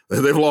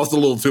 they've lost a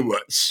little too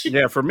much.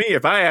 Yeah, for me,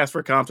 if I ask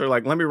for comps, they're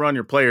like, let me run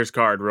your player's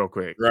card real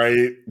quick.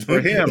 Right.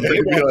 For him, they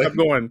walk up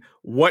going,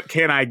 what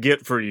can I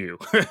get for you?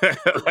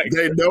 Like,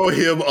 they know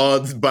him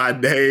by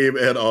name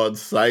and on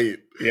sight.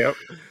 Yep.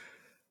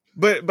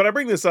 But I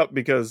bring this up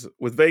because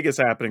with Vegas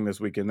happening this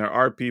weekend, there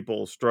are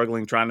people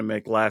struggling trying to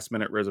make last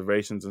minute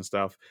reservations and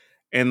stuff.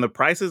 And the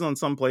prices on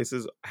some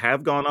places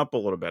have gone up a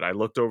little bit. I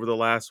looked over the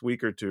last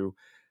week or two,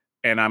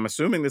 and I'm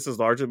assuming this is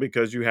largely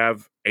because you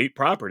have 8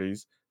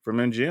 properties from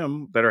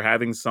MGM that are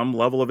having some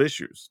level of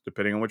issues,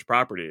 depending on which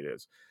property it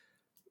is.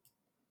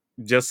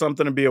 just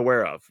something to be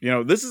aware of.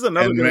 This is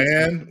another And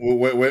good man,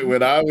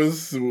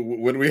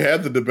 when we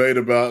had the debate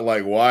about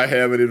like why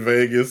have it in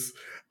Vegas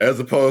as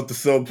opposed to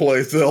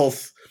someplace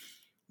else,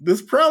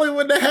 this probably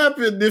wouldn't have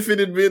happened if it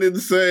had been in,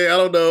 say, I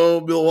don't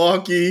know,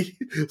 Milwaukee,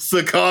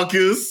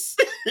 Secaucus.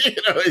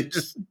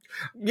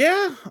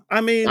 Yeah,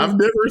 I mean, I've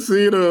never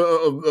seen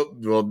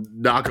well,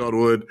 knock on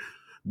wood,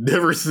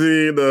 never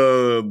seen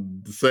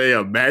say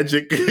a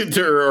Magic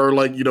or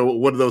like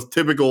one of those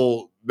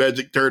typical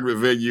Magic tournament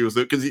venues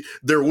because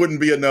there wouldn't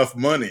be enough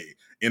money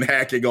in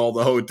hacking all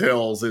the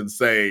hotels in,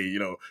 say,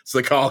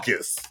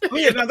 Secaucus.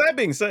 yeah. Now that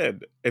being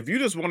said, if you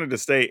just wanted to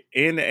stay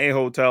in a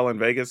hotel in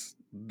Vegas,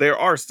 there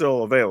are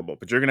still available,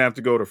 but you're gonna have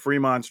to go to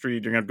Fremont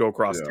Street. You're gonna have to go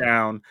across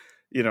town.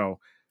 Now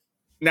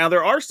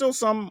there are still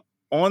some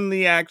on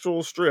the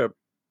actual strip,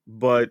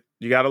 but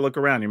you got to look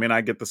around. You may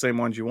not get the same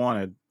ones you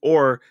wanted,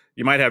 or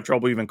you might have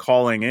trouble even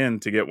calling in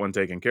to get one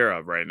taken care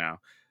of right now.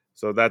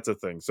 So that's a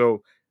thing.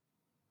 So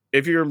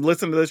if you're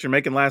listening to this, you're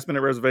making last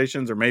minute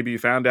reservations, or maybe you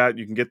found out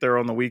you can get there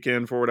on the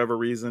weekend for whatever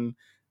reason,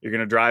 you're going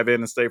to drive in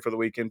and stay for the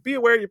weekend. Be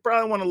aware you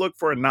probably want to look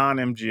for a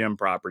non-MGM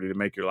property to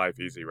make your life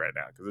easy right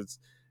now, because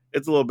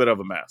it's a little bit of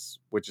a mess,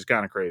 which is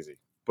kind of crazy.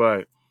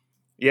 But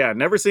yeah,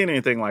 never seen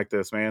anything like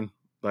this, man.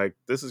 Like,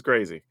 this is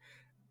crazy.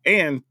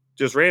 And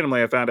just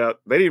randomly, I found out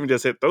they didn't even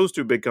just hit those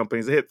two big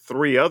companies. They hit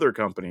 3 other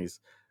companies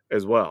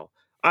as well.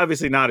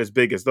 Obviously not as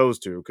big as those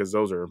two, because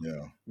those are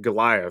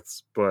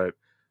Goliaths. But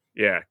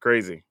yeah,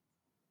 crazy.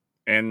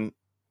 And,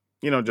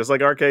 just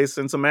like our case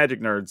and some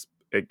Magic nerds,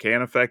 it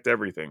can affect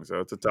everything. So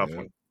it's a tough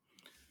one.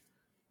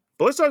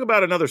 But let's talk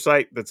about another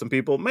site that some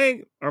people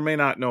may or may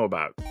not know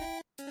about.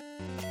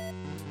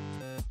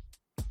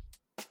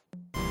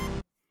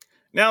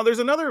 Now, there's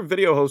another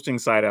video hosting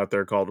site out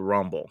there called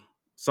Rumble.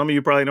 Some of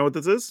you probably know what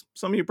this is.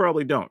 Some of you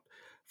probably don't.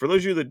 For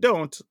those of you that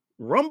don't,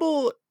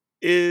 Rumble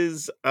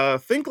is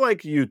think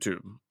like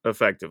YouTube,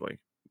 effectively.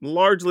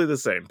 Largely the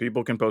same.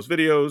 People can post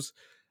videos.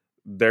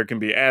 There can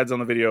be ads on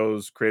the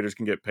videos. Creators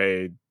can get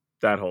paid.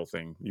 That whole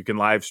thing. You can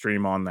live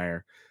stream on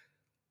there.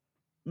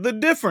 The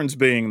difference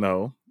being,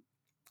 though,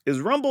 is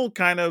Rumble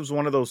kind of is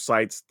one of those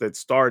sites that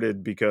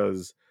started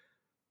because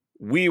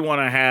we want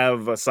to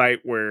have a site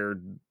where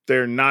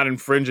they're not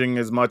infringing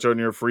as much on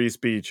your free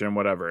speech and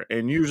whatever.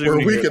 And usually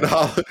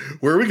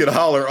where we can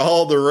holler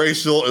all the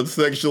racial and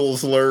sexual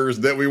slurs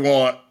that we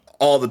want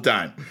all the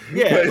time.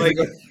 Yeah, like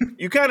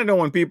you kind of know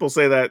when people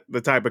say that the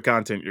type of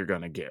content you're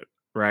going to get,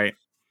 right?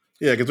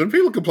 Yeah, because when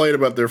people complain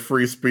about their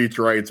free speech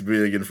rights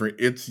being infringed,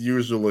 it's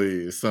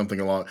usually something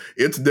along.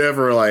 It's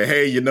never like,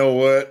 hey, you know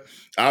what?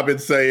 I've been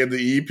saying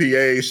the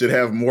EPA should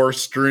have more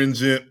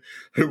stringent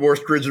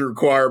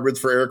requirements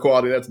for air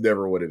quality. That's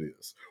never what it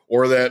is.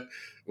 Or that,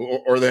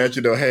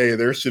 hey,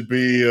 there should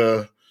be,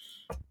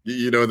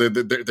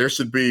 there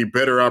should be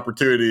better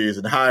opportunities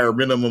and higher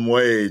minimum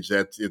wage.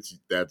 That's. It's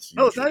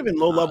not even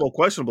low level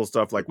questionable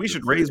stuff. Like we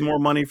should raise more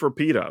money for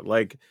PETA.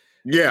 Like.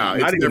 Yeah,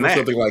 it's never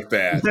something like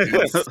that.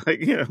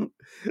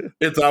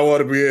 It's I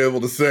want to be able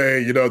to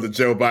say, that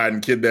Joe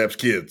Biden kidnaps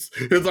kids.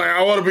 It's like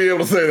I want to be able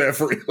to say that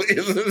freely.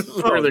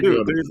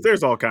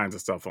 There's all kinds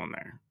of stuff on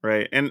there,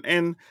 right?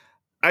 And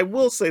I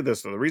will say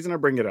this though, the reason I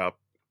bring it up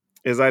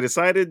is I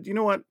decided, you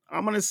know what,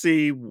 I'm going to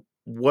see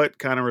what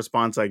kind of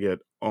response I get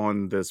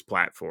on this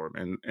platform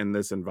and in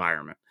this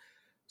environment.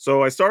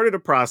 So I started a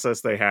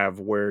process they have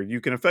where you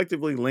can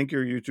effectively link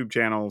your YouTube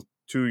channel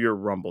to your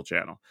Rumble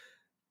channel.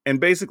 And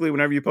basically,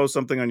 whenever you post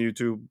something on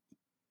YouTube,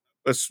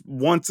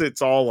 once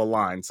it's all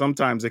aligned,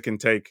 sometimes it can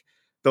take,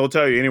 they'll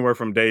tell you anywhere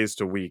from days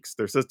to weeks.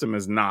 Their system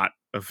is not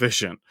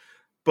efficient.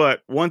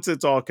 But once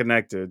it's all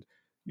connected,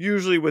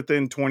 usually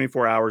within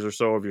 24 hours or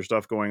so of your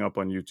stuff going up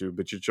on YouTube,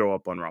 it should show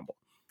up on Rumble,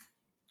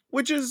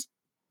 which is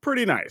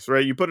pretty nice,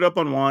 right? You put it up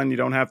on one, you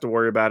don't have to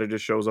worry about it. It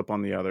just shows up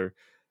on the other.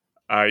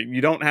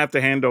 You don't have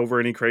to hand over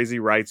any crazy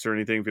rights or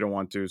anything if you don't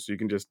want to. So you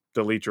can just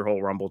delete your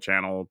whole Rumble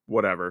channel,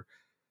 whatever.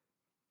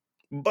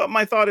 But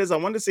my thought is I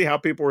wanted to see how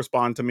people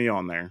respond to me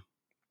on there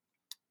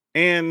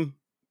and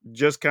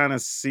just kind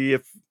of see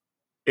if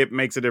it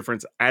makes a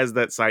difference as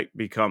that site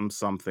becomes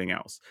something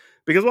else.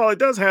 Because while it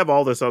does have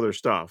all this other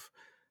stuff,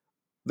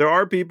 there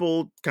are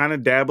people kind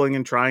of dabbling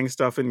and trying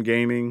stuff in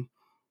gaming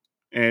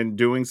and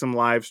doing some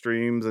live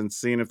streams and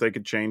seeing if they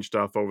could change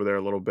stuff over there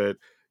a little bit.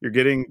 You're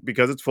getting,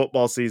 because it's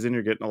football season,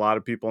 you're getting a lot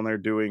of people in there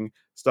doing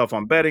stuff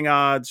on betting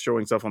odds,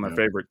 showing stuff on their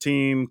favorite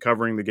team,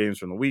 covering the games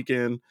from the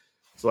weekend.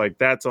 So like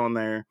that's on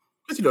there.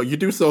 You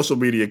do social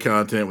media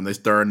content when they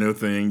start a new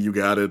thing, you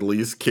got to at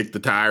least kick the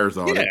tires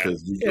on it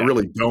because you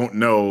really don't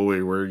know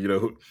where,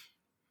 you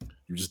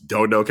just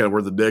don't know kind of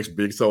where the next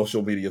big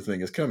social media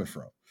thing is coming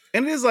from.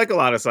 And it is like a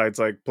lot of sites,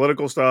 like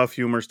political stuff,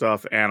 humor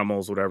stuff,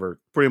 animals, whatever,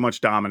 pretty much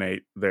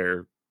dominate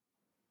there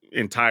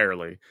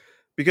entirely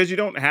because you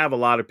don't have a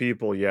lot of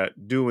people yet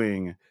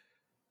doing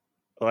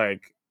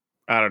like,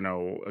 I don't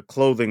know,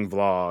 clothing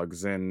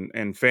vlogs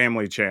and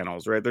family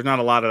channels, right? There's not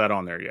a lot of that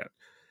on there yet.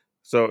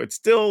 So it's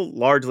still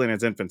largely in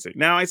its infancy.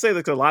 Now, I say that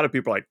because a lot of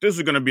people are like, this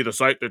is going to be the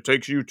site that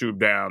takes YouTube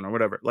down or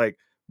whatever. Like,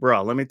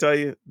 bro, let me tell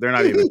you, they're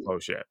not even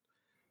close yet.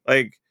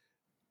 Like,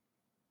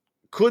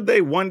 Could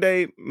they one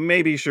day?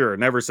 Maybe, sure.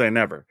 Never say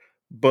never.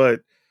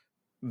 But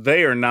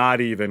they are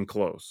not even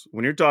close.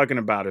 When you're talking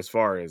about as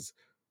far as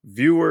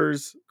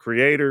viewers,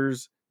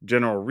 creators,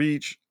 general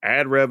reach,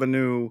 ad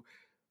revenue,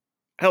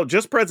 hell,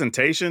 just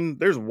presentation,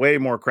 there's way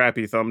more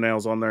crappy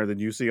thumbnails on there than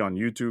you see on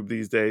YouTube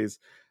these days.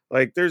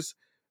 Like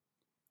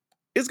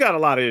it's got a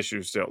lot of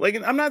issues still. Like,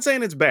 I'm not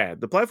saying it's bad.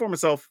 The platform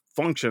itself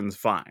functions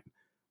fine.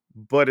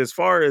 But as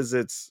far as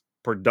its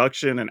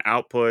production and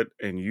output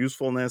and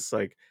usefulness,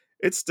 like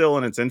it's still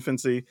in its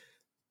infancy.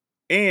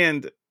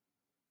 And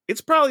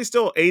it's probably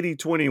still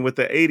 80-20, with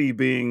the 80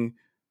 being,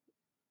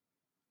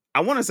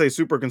 I want to say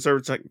super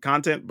conservative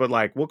content, but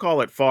like we'll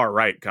call it far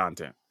right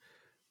content.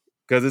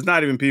 Because it's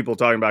not even people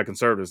talking about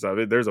conservative stuff.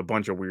 There's a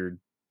bunch of weird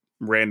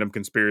random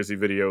conspiracy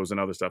videos and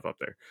other stuff up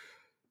there.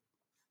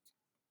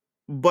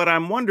 But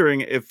I'm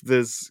wondering if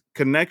this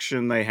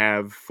connection they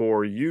have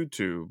for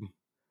YouTube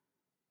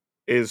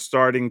is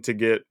starting to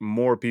get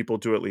more people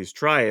to at least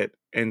try it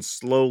and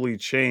slowly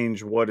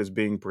change what is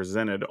being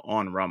presented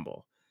on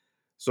Rumble.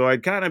 So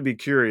I'd kind of be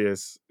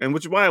curious, and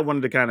which is why I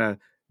wanted to kind of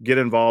get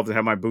involved and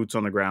have my boots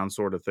on the ground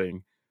sort of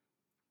thing.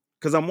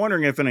 Because I'm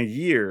wondering if in a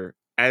year,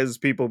 as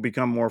people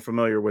become more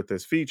familiar with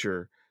this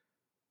feature,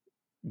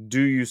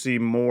 do you see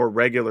more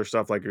regular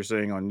stuff like you're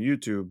seeing on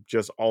YouTube,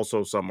 just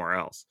also somewhere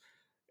else,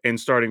 and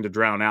starting to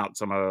drown out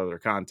some of the other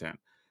content?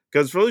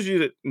 Because for those of you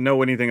that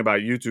know anything about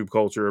YouTube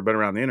culture or been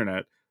around the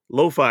internet,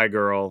 Lo-Fi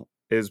Girl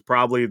is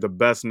probably the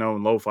best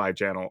known lo-fi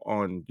channel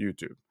on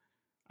YouTube.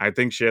 I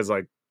think she has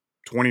like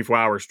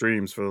 24-hour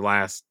streams for the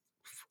last,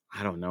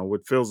 I don't know,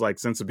 what feels like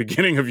since the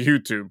beginning of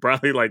YouTube,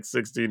 probably like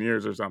 16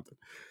 years or something.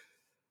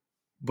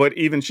 But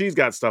even she's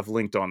got stuff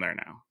linked on there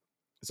now.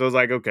 So it's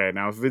like, okay,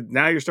 now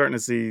now you're starting to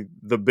see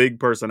the big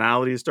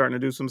personalities starting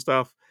to do some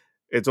stuff.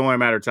 It's only a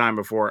matter of time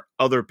before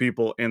other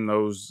people in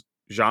those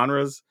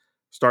genres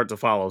start to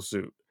follow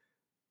suit.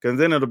 Because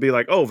then it'll be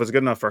like, oh, if it's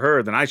good enough for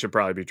her, then I should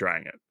probably be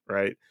trying it,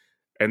 right?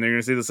 And then you're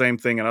going to see the same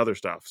thing in other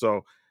stuff.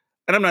 So,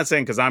 and I'm not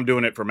saying because I'm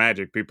doing it for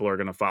magic, people are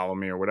going to follow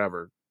me or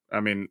whatever. I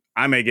mean,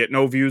 I may get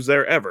no views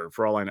there ever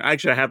for all I know.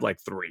 Actually, I have like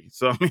 3.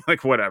 So, I mean,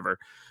 like, whatever.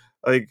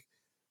 Like,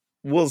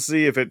 we'll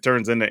see if it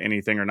turns into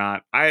anything or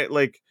not.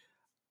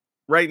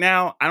 Right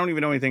now, I don't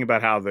even know anything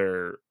about how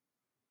their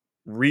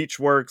reach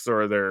works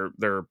or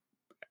their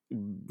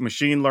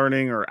machine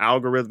learning or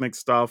algorithmic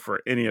stuff or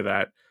any of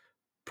that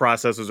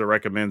processes or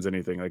recommends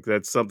anything. Like,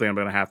 that's something I'm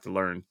going to have to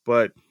learn.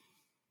 But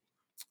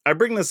I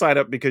bring this side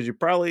up because you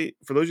probably,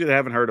 for those of you that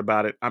haven't heard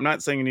about it, I'm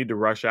not saying you need to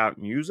rush out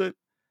and use it.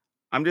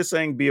 I'm just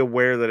saying be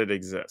aware that it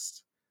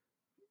exists,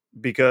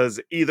 because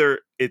either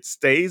it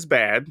stays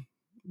bad,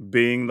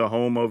 being the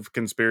home of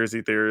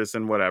conspiracy theorists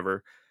and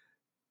whatever,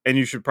 and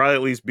you should probably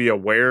at least be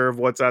aware of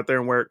what's out there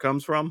and where it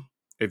comes from.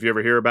 If you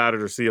ever hear about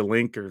it or see a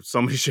link or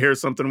somebody shares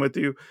something with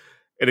you,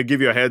 it'll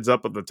give you a heads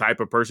up of the type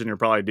of person you're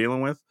probably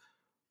dealing with.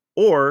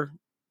 Or,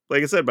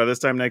 like I said, by this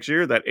time next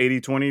year, that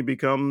 80-20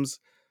 becomes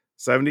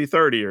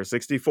 70-30 or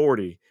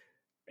 60-40.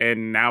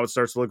 And now it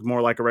starts to look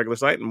more like a regular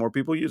site and more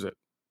people use it.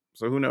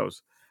 So who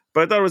knows?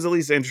 But I thought it was at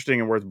least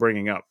interesting and worth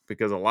bringing up,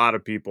 because a lot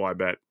of people, I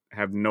bet,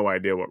 have no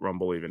idea what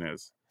Rumble even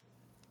is.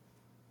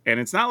 And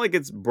it's not like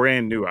it's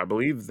brand new. I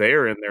believe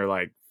they're in their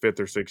like 5th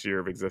or 6th year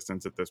of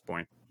existence at this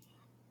point.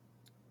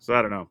 So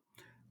I don't know.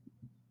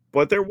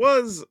 But there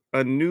was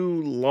a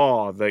new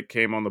law that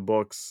came on the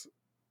books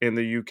in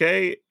the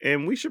UK,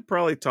 and we should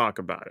probably talk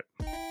about it.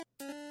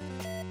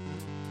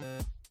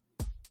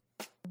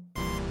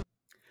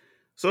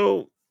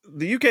 So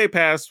the UK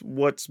passed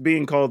what's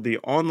being called the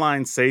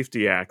Online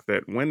Safety Act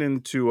that went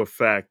into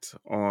effect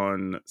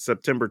on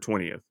September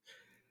 20th.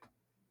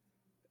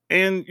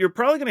 And you're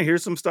probably going to hear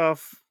some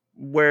stuff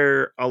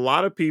where a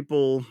lot of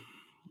people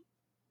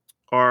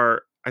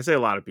are, I say a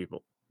lot of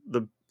people,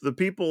 the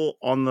people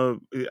on the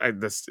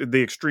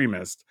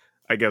extremist,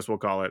 I guess we'll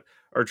call it,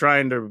 are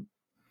trying to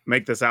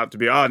make this out to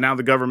be, oh, now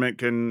the government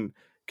can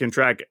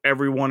track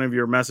every one of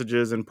your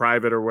messages in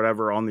private or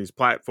whatever on these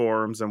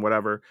platforms and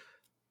whatever.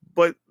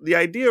 But the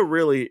idea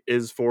really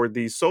is for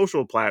these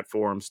social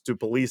platforms to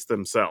police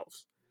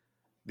themselves.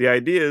 The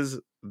idea is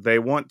they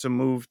want to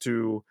move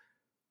to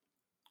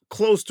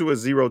close to a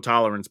zero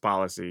tolerance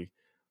policy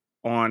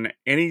on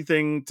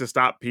anything to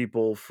stop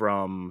people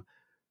from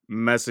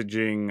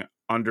messaging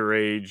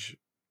underage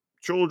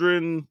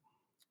children,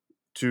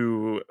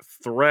 to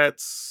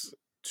threats,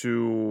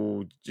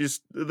 to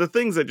just the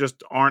things that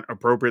just aren't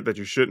appropriate, that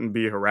you shouldn't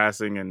be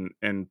harassing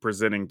and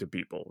presenting to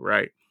people,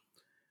 right?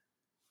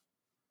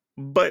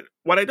 But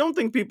what I don't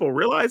think people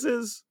realize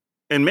is,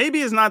 and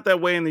maybe it's not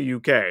that way in the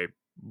UK,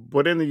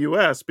 but in the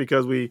US,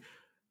 because we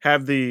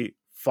have the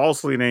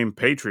falsely named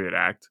Patriot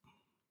Act,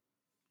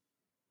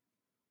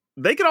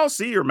 they can all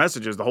see your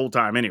messages the whole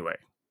time anyway.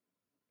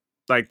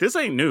 Like, this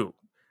ain't new.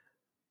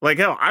 Like,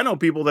 hell, I know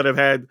people that have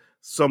had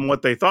some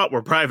what they thought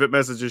were private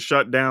messages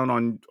shut down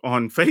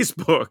on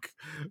Facebook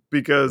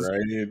because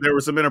there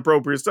was some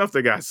inappropriate stuff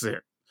they got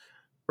sent,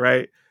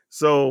 right?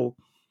 So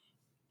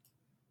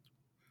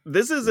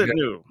this isn't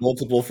new.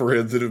 Multiple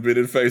friends that have been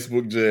in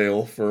Facebook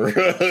jail for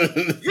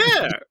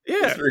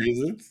yeah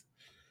reasons.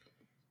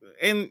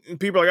 and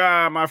people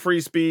are like, my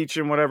free speech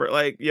and whatever.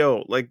 Like,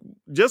 yo, like,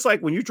 just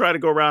like when you try to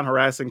go around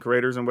harassing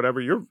creators and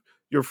whatever,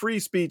 your free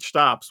speech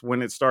stops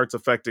when it starts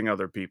affecting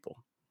other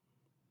people.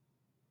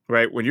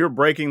 Right? When you're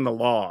breaking the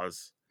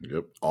laws.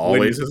 Yep.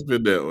 Always has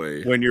been that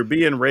way. When you're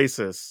being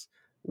racist,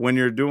 when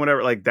you're doing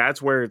whatever, like,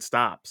 that's where it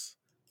stops.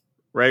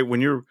 Right?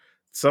 When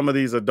some of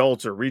these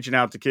adults are reaching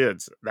out to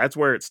kids, that's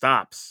where it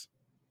stops.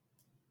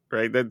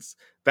 Right?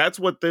 That's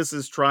what this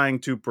is trying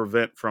to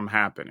prevent from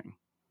happening.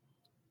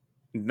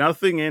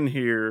 Nothing in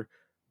here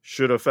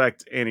should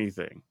affect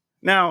anything.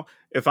 Now,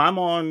 if I'm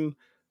on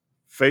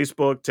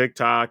Facebook,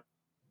 TikTok,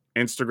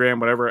 Instagram,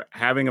 whatever,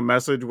 having a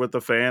message with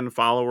a fan,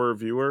 follower,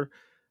 viewer,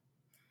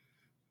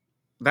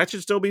 that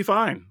should still be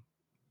fine.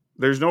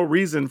 There's no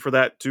reason for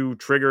that to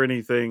trigger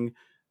anything,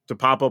 to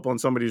pop up on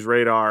somebody's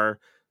radar,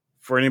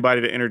 for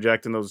anybody to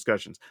interject in those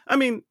discussions. I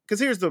mean, because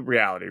here's the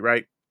reality,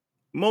 right?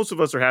 Most of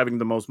us are having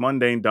the most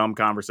mundane, dumb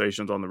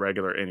conversations on the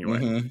regular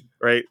anyway,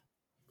 right?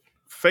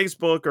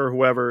 Facebook or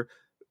whoever,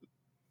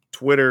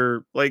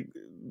 Twitter, like,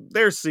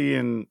 they're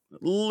seeing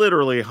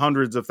literally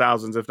hundreds of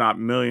thousands, if not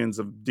millions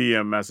of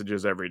DM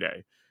messages every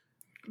day.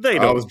 They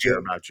don't care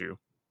about you.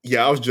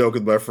 Yeah, I was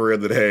joking with my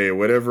friend that, hey,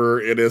 whatever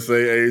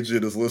NSA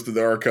agent is listening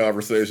to our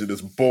conversation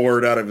is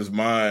bored out of his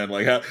mind.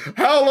 Like,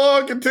 how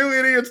long can two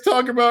idiots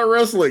talk about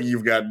wrestling?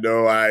 You've got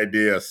no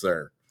idea,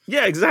 sir.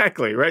 Yeah,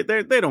 exactly, right?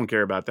 They don't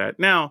care about that.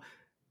 Now,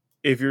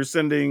 if you're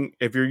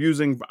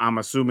using, I'm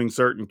assuming,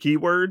 certain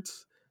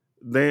keywords,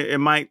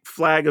 it might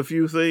flag a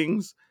few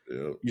things.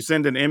 Yep. You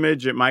send an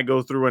image, it might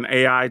go through an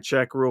AI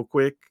check real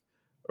quick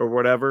or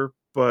whatever,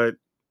 but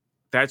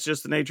that's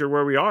just the nature of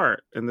where we are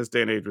in this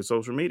day and age with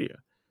social media.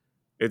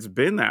 It's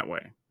been that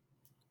way.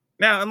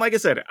 Now, and like I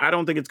said, I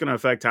don't think it's going to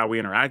affect how we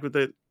interact with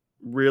it.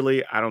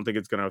 Really, I don't think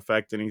it's going to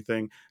affect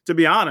anything. To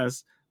be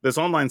honest, this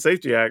Online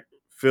Safety Act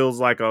feels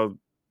like a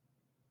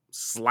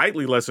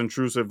slightly less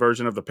intrusive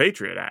version of the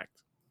Patriot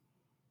Act.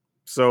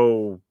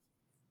 So,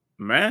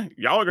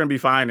 y'all are going to be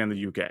fine in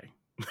the UK.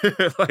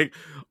 Like,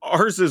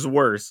 ours is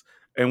worse,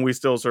 and we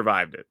still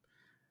survived it.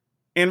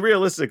 And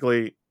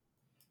realistically,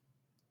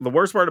 the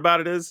worst part about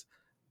it is,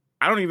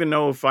 I don't even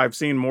know if I've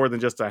seen more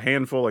than just a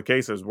handful of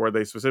cases where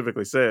they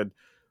specifically said,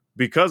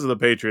 because of the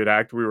Patriot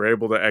Act, we were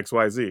able to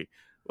XYZ.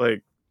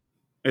 Like,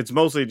 it's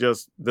mostly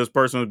just this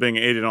person was being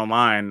aided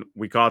online.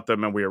 We caught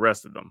them and we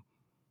arrested them.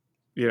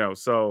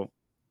 So,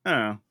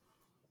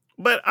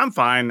 but I'm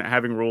fine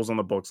having rules on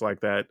the books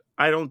like that.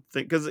 I don't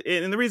think,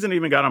 and the reason it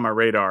even got on my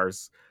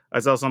radars, I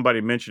saw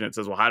somebody mention it,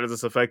 says, well, how does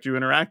this affect you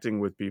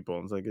interacting with people?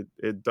 And it's like,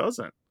 it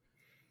doesn't.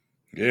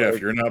 Yeah,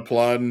 if you're not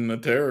plotting a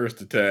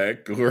terrorist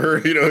attack or,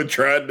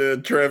 trying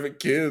to traffic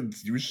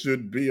kids, you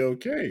should be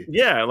okay.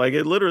 Yeah, like,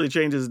 it literally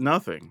changes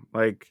nothing.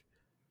 Like,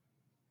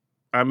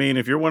 I mean,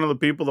 if you're one of the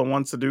people that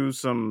wants to do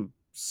some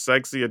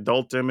sexy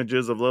adult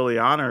images of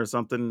Liliana or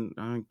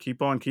something,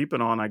 keep on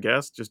keeping on, I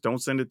guess. Just don't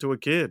send it to a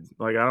kid.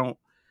 Like, I don't,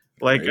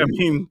 like, I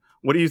mean,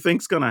 what do you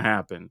think's going to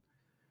happen?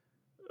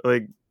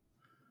 Like,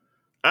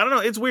 I don't know.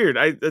 It's weird.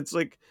 It's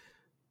like,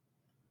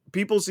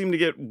 people seem to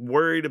get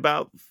worried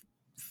about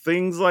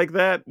things like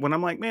that when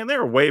I'm like, man,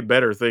 there are way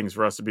better things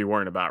for us to be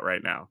worrying about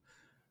right now.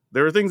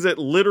 There are things that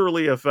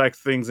literally affect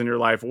things in your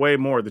life way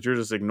more that you're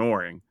just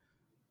ignoring.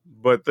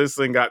 But this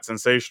thing got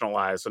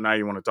sensationalized, so now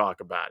you want to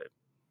talk about it.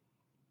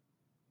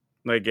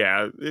 Like,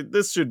 yeah,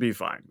 this should be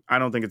fine. I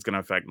don't think it's going to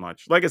affect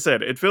much. Like I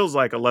said, it feels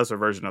like a lesser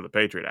version of the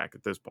Patriot Act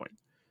at this point.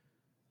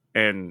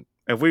 And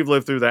if we've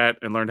lived through that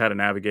and learned how to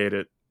navigate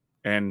it,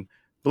 and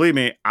believe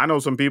me, I know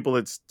some people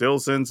that still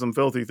send some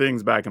filthy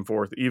things back and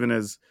forth, even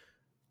as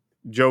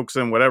jokes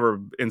and whatever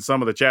in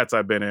some of the chats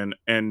I've been in,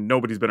 and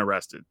nobody's been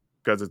arrested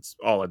because it's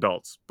all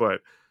adults.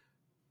 But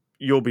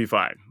you'll be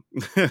fine.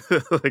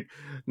 Like,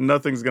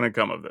 nothing's going to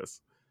come of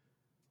this.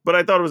 But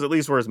I thought it was at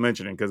least worth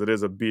mentioning because it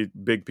is a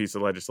big piece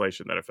of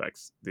legislation that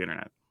affects the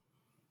internet.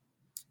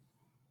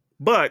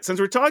 But since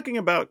we're talking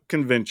about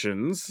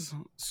conventions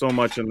so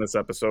much in this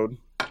episode,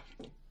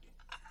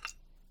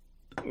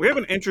 we have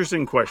an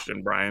interesting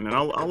question, Brian, and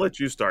I'll let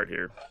you start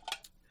here.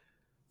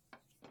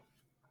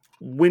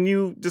 When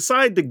you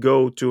decide to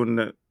go to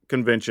a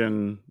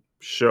convention,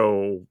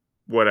 show,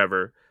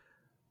 whatever,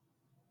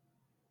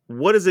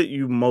 what is it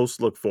you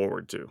most look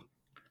forward to?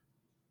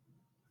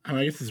 I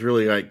mean, I guess it's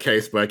really like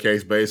case by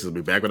case basis.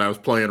 Back when I was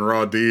playing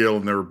Raw Deal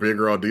and there were big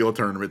Raw Deal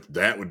tournaments,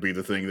 that would be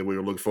the thing that we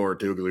would look forward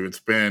to because we would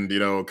spend,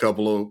 a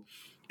couple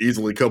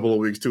of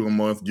weeks to a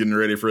month getting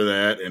ready for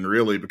that. And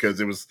really, because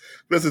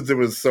since it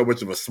was so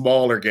much of a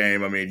smaller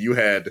game, I mean, you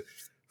had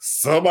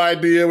some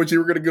idea what you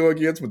were going to go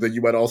against, but then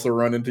you might also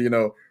run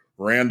into,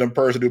 random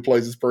person who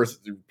plays this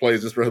person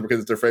because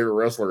it's their favorite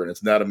wrestler and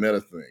it's not a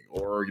meta thing.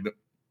 Or,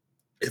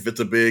 if it's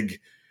a big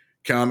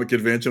comic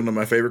convention, one of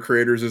my favorite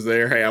creators is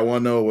there. Hey, I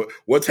want to know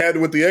what's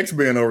happening with the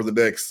X-Men over the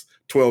next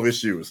 12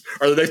 issues.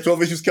 Are the next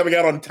 12 issues coming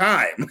out on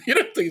time?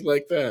 Things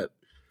like that.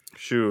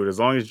 Shoot, as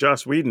long as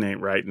Joss Whedon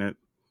ain't writing it.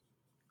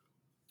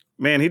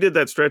 Man, he did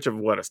that stretch of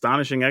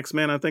Astonishing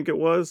X-Men, I think it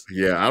was.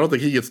 Yeah, I don't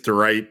think he gets to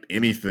write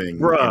anything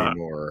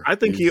anymore. I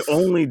think he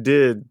only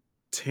did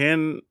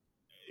 10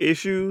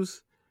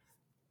 issues,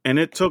 and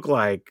it took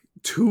like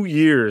 2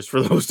 years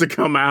for those to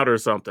come out or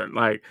something.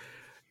 Like,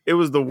 it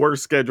was the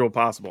worst schedule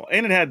possible.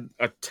 And it had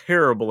a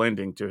terrible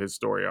ending to his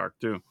story arc,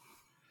 too.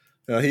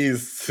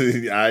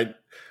 I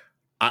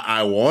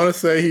want to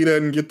say he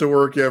doesn't get to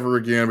work ever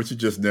again, but you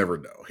just never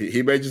know.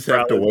 He may just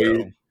have to Probably wait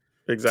will.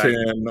 Exactly.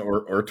 10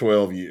 or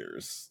 12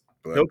 years.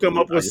 But He'll come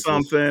up I with guess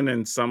we'll see. something,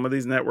 and some of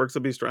these networks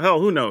will be strong. Hell,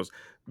 who knows?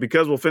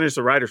 Because we'll finish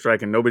the writer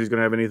strike and nobody's going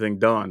to have anything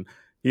done.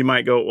 He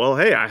might go, well,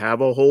 hey, I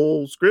have a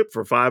whole script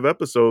for 5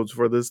 episodes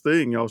for this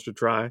thing. Y'all should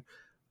try.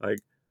 Like,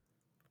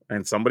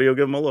 and somebody will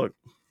give him a look.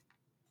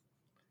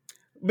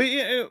 But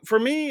for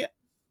me,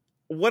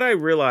 what I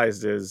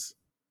realized is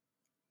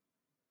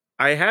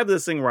I have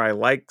this thing where I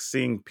like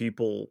seeing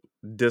people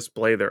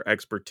display their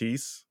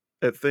expertise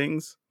at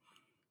things.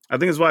 I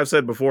think it's why I've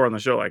said before on the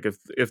show, like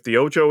if the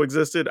Ocho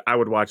existed, I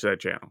would watch that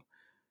channel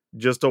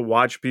just to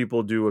watch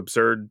people do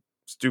absurd,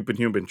 stupid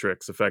human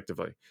tricks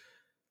effectively.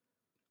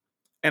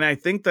 And I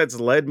think that's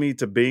led me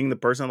to being the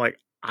person, like,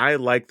 I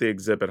like the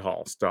exhibit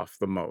hall stuff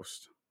the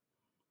most.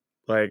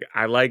 Like,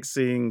 I like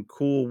seeing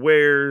cool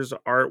wares,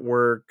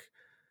 artwork,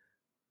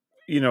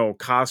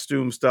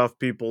 costume stuff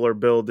people are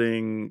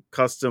building,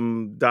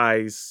 custom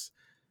dice.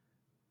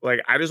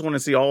 Like, I just want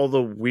to see all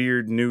the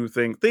weird new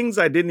things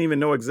I didn't even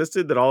know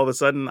existed that all of a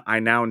sudden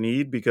I now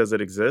need because it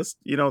exists,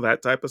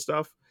 that type of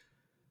stuff.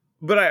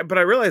 But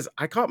I realized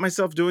I caught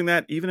myself doing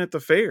that even at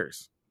the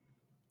fairs,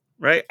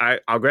 right?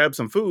 I'll grab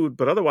some food,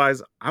 but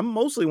otherwise I'm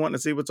mostly wanting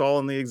to see what's all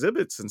in the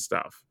exhibits and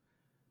stuff.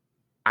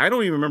 I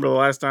don't even remember the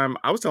last time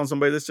I was telling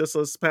somebody this just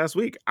this past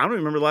week. I don't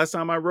even remember the last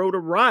time I rode a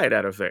ride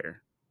at a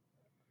fair.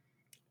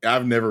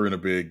 I've never been a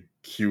big,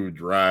 huge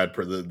ride.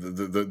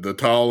 The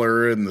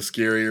taller and the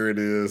scarier it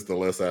is, the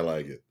less I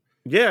like it.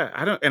 Yeah,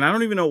 I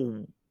don't even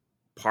know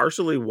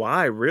partially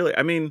why, really.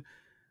 I mean,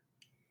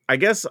 I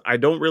guess I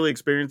don't really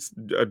experience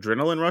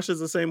adrenaline rushes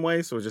the same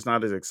way, so it's just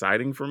not as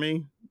exciting for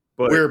me.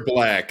 But we're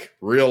black.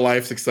 Real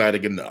life's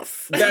exciting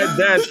enough.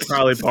 That's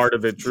probably part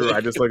of it. True.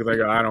 I just look at it and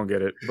go, I don't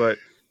get it. But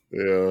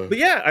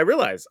yeah, I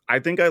realize I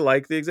think I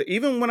like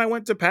even when I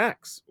went to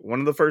PAX,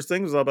 one of the first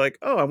things I'll be like,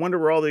 oh, I wonder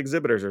where all the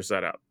exhibitors are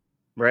set up.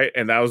 Right.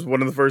 And that was one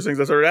of the first things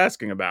I started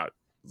asking about.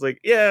 It's like,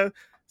 yeah,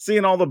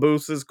 seeing all the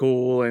booths is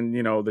cool. And,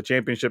 the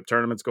championship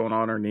tournaments going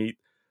on are neat.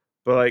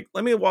 But like,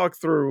 let me walk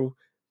through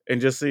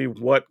and just see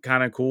what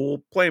kind of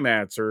cool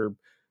playmats or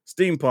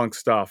steampunk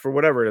stuff or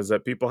whatever it is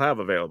that people have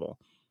available.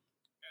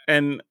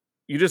 And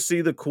you just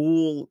see the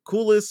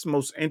coolest,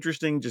 most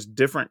interesting, just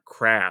different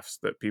crafts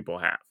that people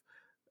have.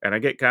 And I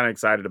get kind of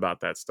excited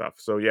about that stuff.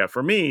 So yeah,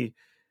 for me,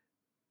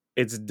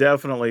 it's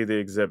definitely the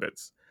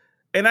exhibits.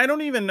 And I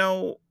don't even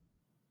know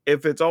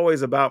if it's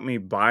always about me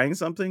buying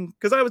something,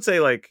 because I would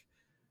say like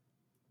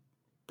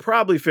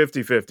probably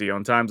 50-50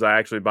 on times I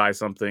actually buy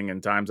something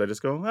and times I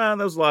just go,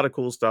 there's a lot of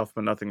cool stuff,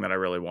 but nothing that I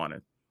really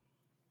wanted.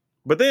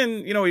 But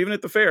then, even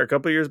at the fair a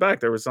couple of years back,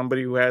 there was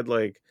somebody who had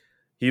like,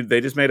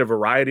 they just made a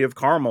variety of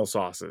caramel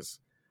sauces.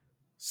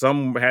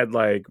 Some had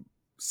like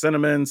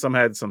cinnamon, some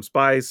had some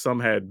spice, some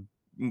had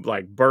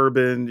like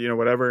bourbon,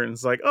 whatever. And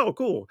it's like, oh,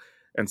 cool.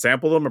 And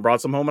sampled them and brought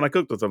some home and I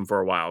cooked with them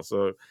for a while.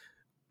 So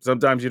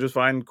sometimes you just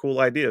find cool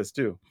ideas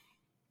too.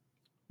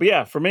 But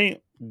yeah, for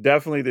me,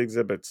 definitely the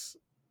exhibits.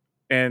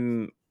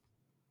 And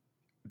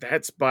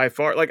that's by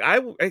far, like,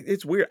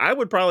 it's weird. I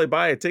would probably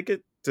buy a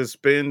ticket to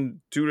spend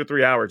 2 to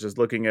 3 hours just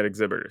looking at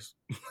exhibitors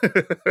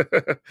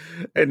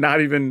and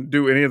not even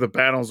do any of the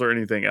panels or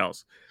anything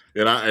else.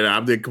 And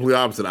I'm the complete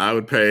opposite. I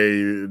would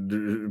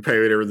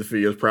pay whatever the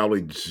fee is,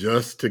 probably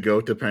just to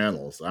go to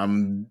panels.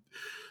 And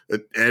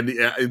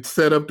it's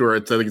set up to where I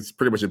think it's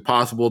pretty much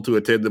impossible to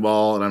attend them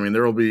all. And I mean,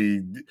 there will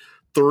be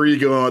 3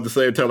 going on at the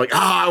same time. Like,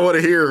 I want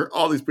to hear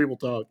all these people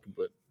talk.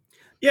 But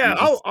yeah,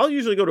 I'll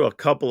usually go to a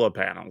couple of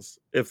panels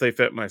if they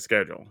fit my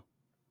schedule.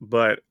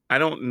 But I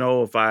don't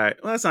know if well,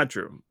 that's not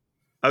true.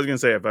 I was going to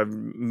say if I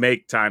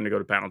make time to go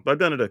to panels, but I've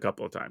done it a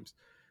couple of times,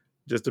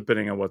 just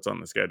depending on what's on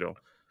the schedule.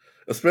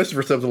 Especially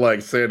for something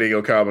like San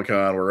Diego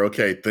Comic-Con where,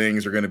 okay,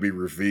 things are going to be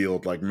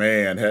revealed. Like,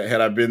 man, had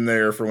I been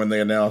there for when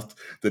they announced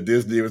that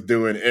Disney was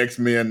doing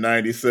X-Men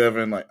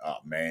 97, like, oh,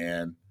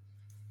 man.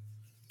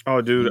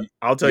 Oh, dude,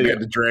 I'll tell you. Had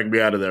to drag me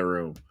out of that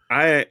room.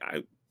 I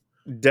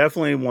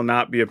definitely will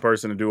not be a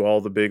person to do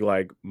all the big,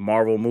 like,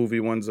 Marvel movie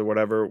ones or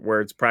whatever,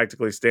 where it's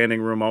practically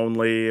standing room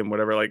only and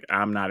whatever. Like,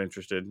 I'm not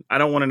interested. I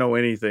don't want to know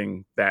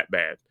anything that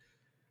bad.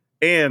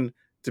 And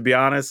to be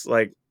honest,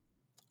 like,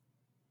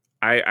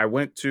 I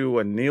went to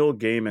a Neil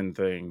Gaiman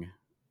thing.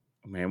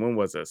 Man, when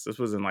was this? This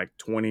was in like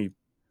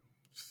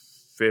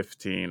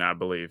 2015, I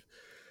believe.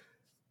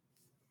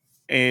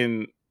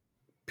 And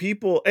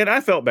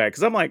I felt bad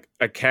because I'm like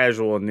a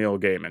casual Neil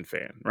Gaiman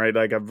fan, right?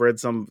 Like I've read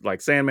some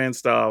like Sandman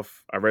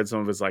stuff. I've read some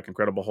of his like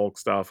Incredible Hulk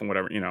stuff and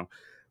whatever,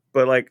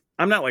 but like,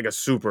 I'm not like a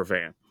super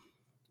fan,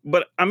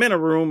 but I'm in a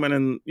room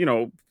and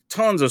then,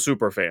 tons of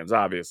super fans,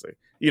 obviously,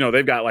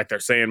 they've got like their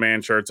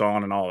Sandman shirts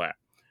on and all that.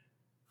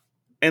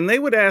 And they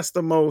would ask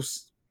the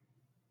most,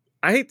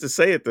 I hate to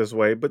say it this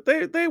way, but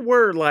they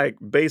were like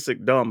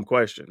basic dumb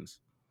questions.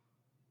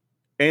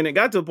 And it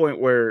got to the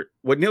point where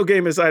what Neil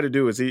Gaiman decided to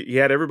do is he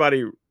had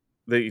everybody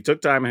he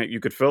took time and you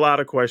could fill out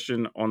a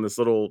question on this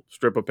little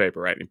strip of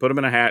paper, right? And he put him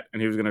in a hat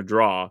and he was going to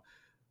draw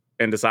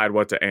and decide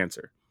what to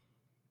answer.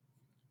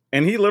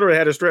 And he literally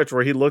had a stretch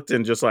where he looked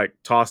and just like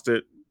tossed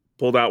it,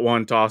 pulled out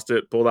one, tossed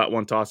it, pulled out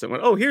one, tossed it,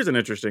 went, oh, here's an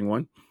interesting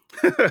one.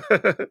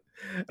 And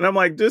I'm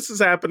like, this has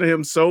happened to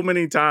him so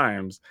many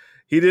times.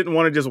 He didn't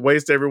want to just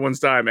waste everyone's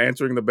time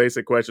answering the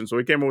basic questions. So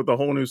he came up with a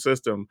whole new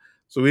system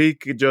so he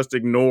could just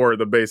ignore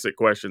the basic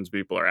questions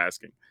people are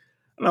asking.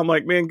 And I'm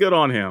like, man, good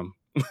on him.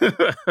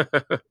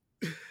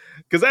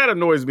 Because that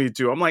annoys me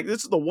too. I'm like,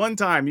 this is the one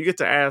time you get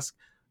to ask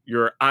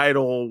your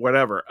idol,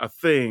 whatever, a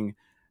thing.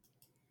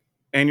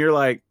 And you're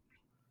like,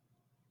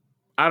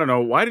 I don't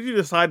know, why did you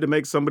decide to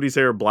make somebody's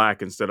hair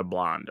black instead of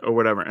blonde or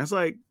whatever? And it's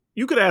like,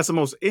 you could ask the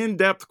most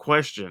in-depth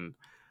question.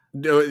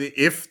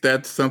 If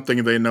that's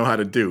something they know how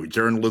to do.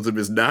 Journalism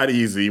is not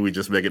easy. We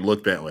just make it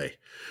look that way.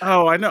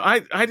 Oh, I know. I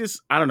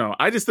don't know.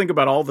 I just think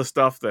about all the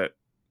stuff that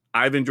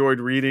I've enjoyed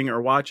reading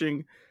or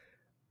watching.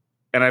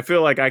 And I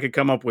feel like I could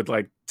come up with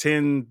like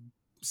 10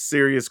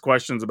 serious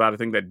questions about a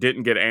thing that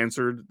didn't get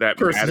answered that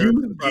matter.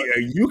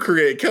 You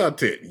create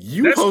content.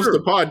 You host a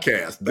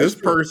podcast. This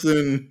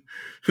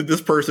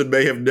person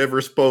may have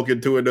never spoken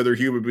to another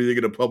human being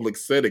in a public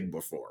setting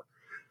before.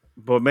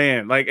 But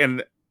man, like,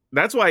 and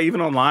that's why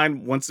even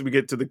online, once we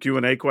get to the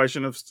Q&A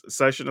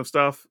session of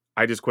stuff,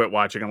 I just quit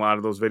watching a lot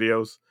of those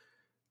videos.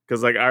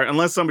 Because like,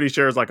 unless somebody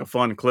shares like a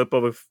fun clip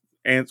of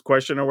a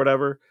question or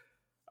whatever,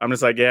 I'm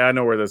just like, yeah, I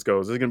know where this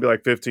goes. It's going to be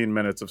like 15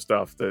 minutes of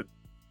stuff that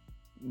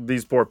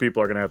these poor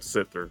people are going to have to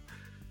sit through.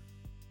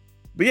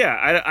 But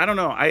yeah, I don't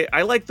know.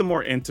 I like the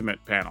more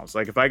intimate panels.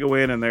 Like if I go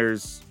in and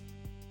there's,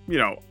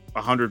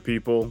 100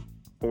 people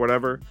or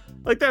whatever,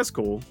 like that's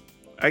cool.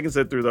 I can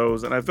sit through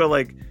those. And I feel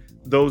like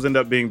those end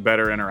up being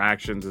better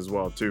interactions as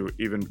well too,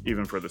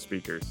 even for the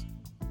speakers.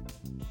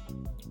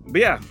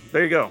 But yeah,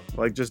 there you go.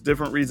 Like just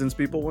different reasons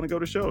people want to go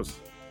to shows.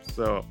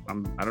 So I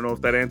don't know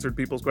if that answered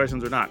people's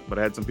questions or not, but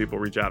I had some people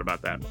reach out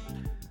about that.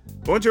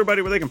 Go into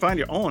everybody where they can find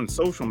you on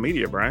social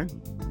media, Brian.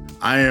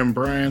 I am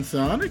Brian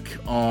Sonic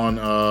on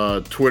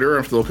Twitter.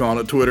 I'm still calling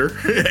it Twitter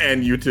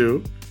and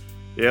YouTube.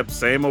 Yep,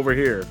 same over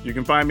here. You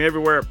can find me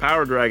everywhere at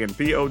Power Dragon,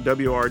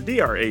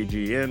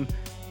 POWRDRAGN.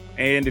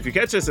 And if you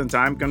catch us in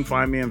time, come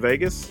find me in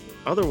Vegas.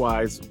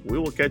 Otherwise, we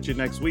will catch you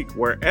next week,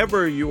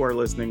 wherever you are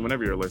listening,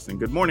 whenever you're listening.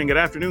 Good morning, good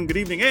afternoon, good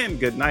evening, and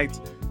good night.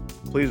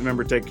 Please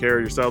remember to take care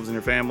of yourselves and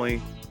your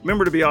family.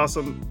 Remember to be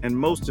awesome. And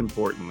most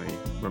importantly,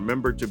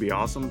 remember to be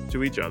awesome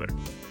to each other.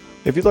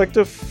 If you'd like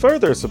to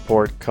further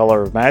support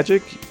Color of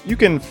Magic, you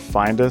can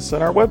find us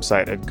on our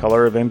website at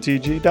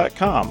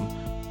colorofmtg.com.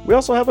 We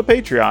also have a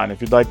Patreon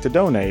if you'd like to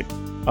donate,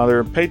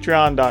 under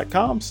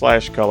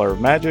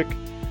patreon.com/colorofmagic.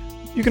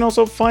 You can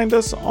also find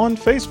us on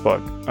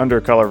Facebook under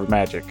Color of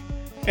Magic.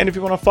 And if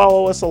you want to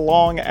follow us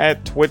along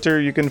at Twitter,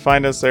 you can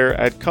find us there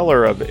at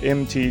Color of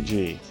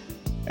MTG.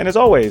 And as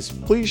always,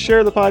 please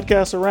share the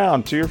podcast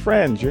around to your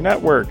friends, your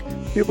network,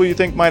 people you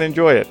think might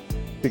enjoy it,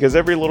 because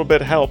every little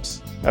bit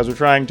helps as we're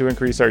trying to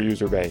increase our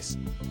user base.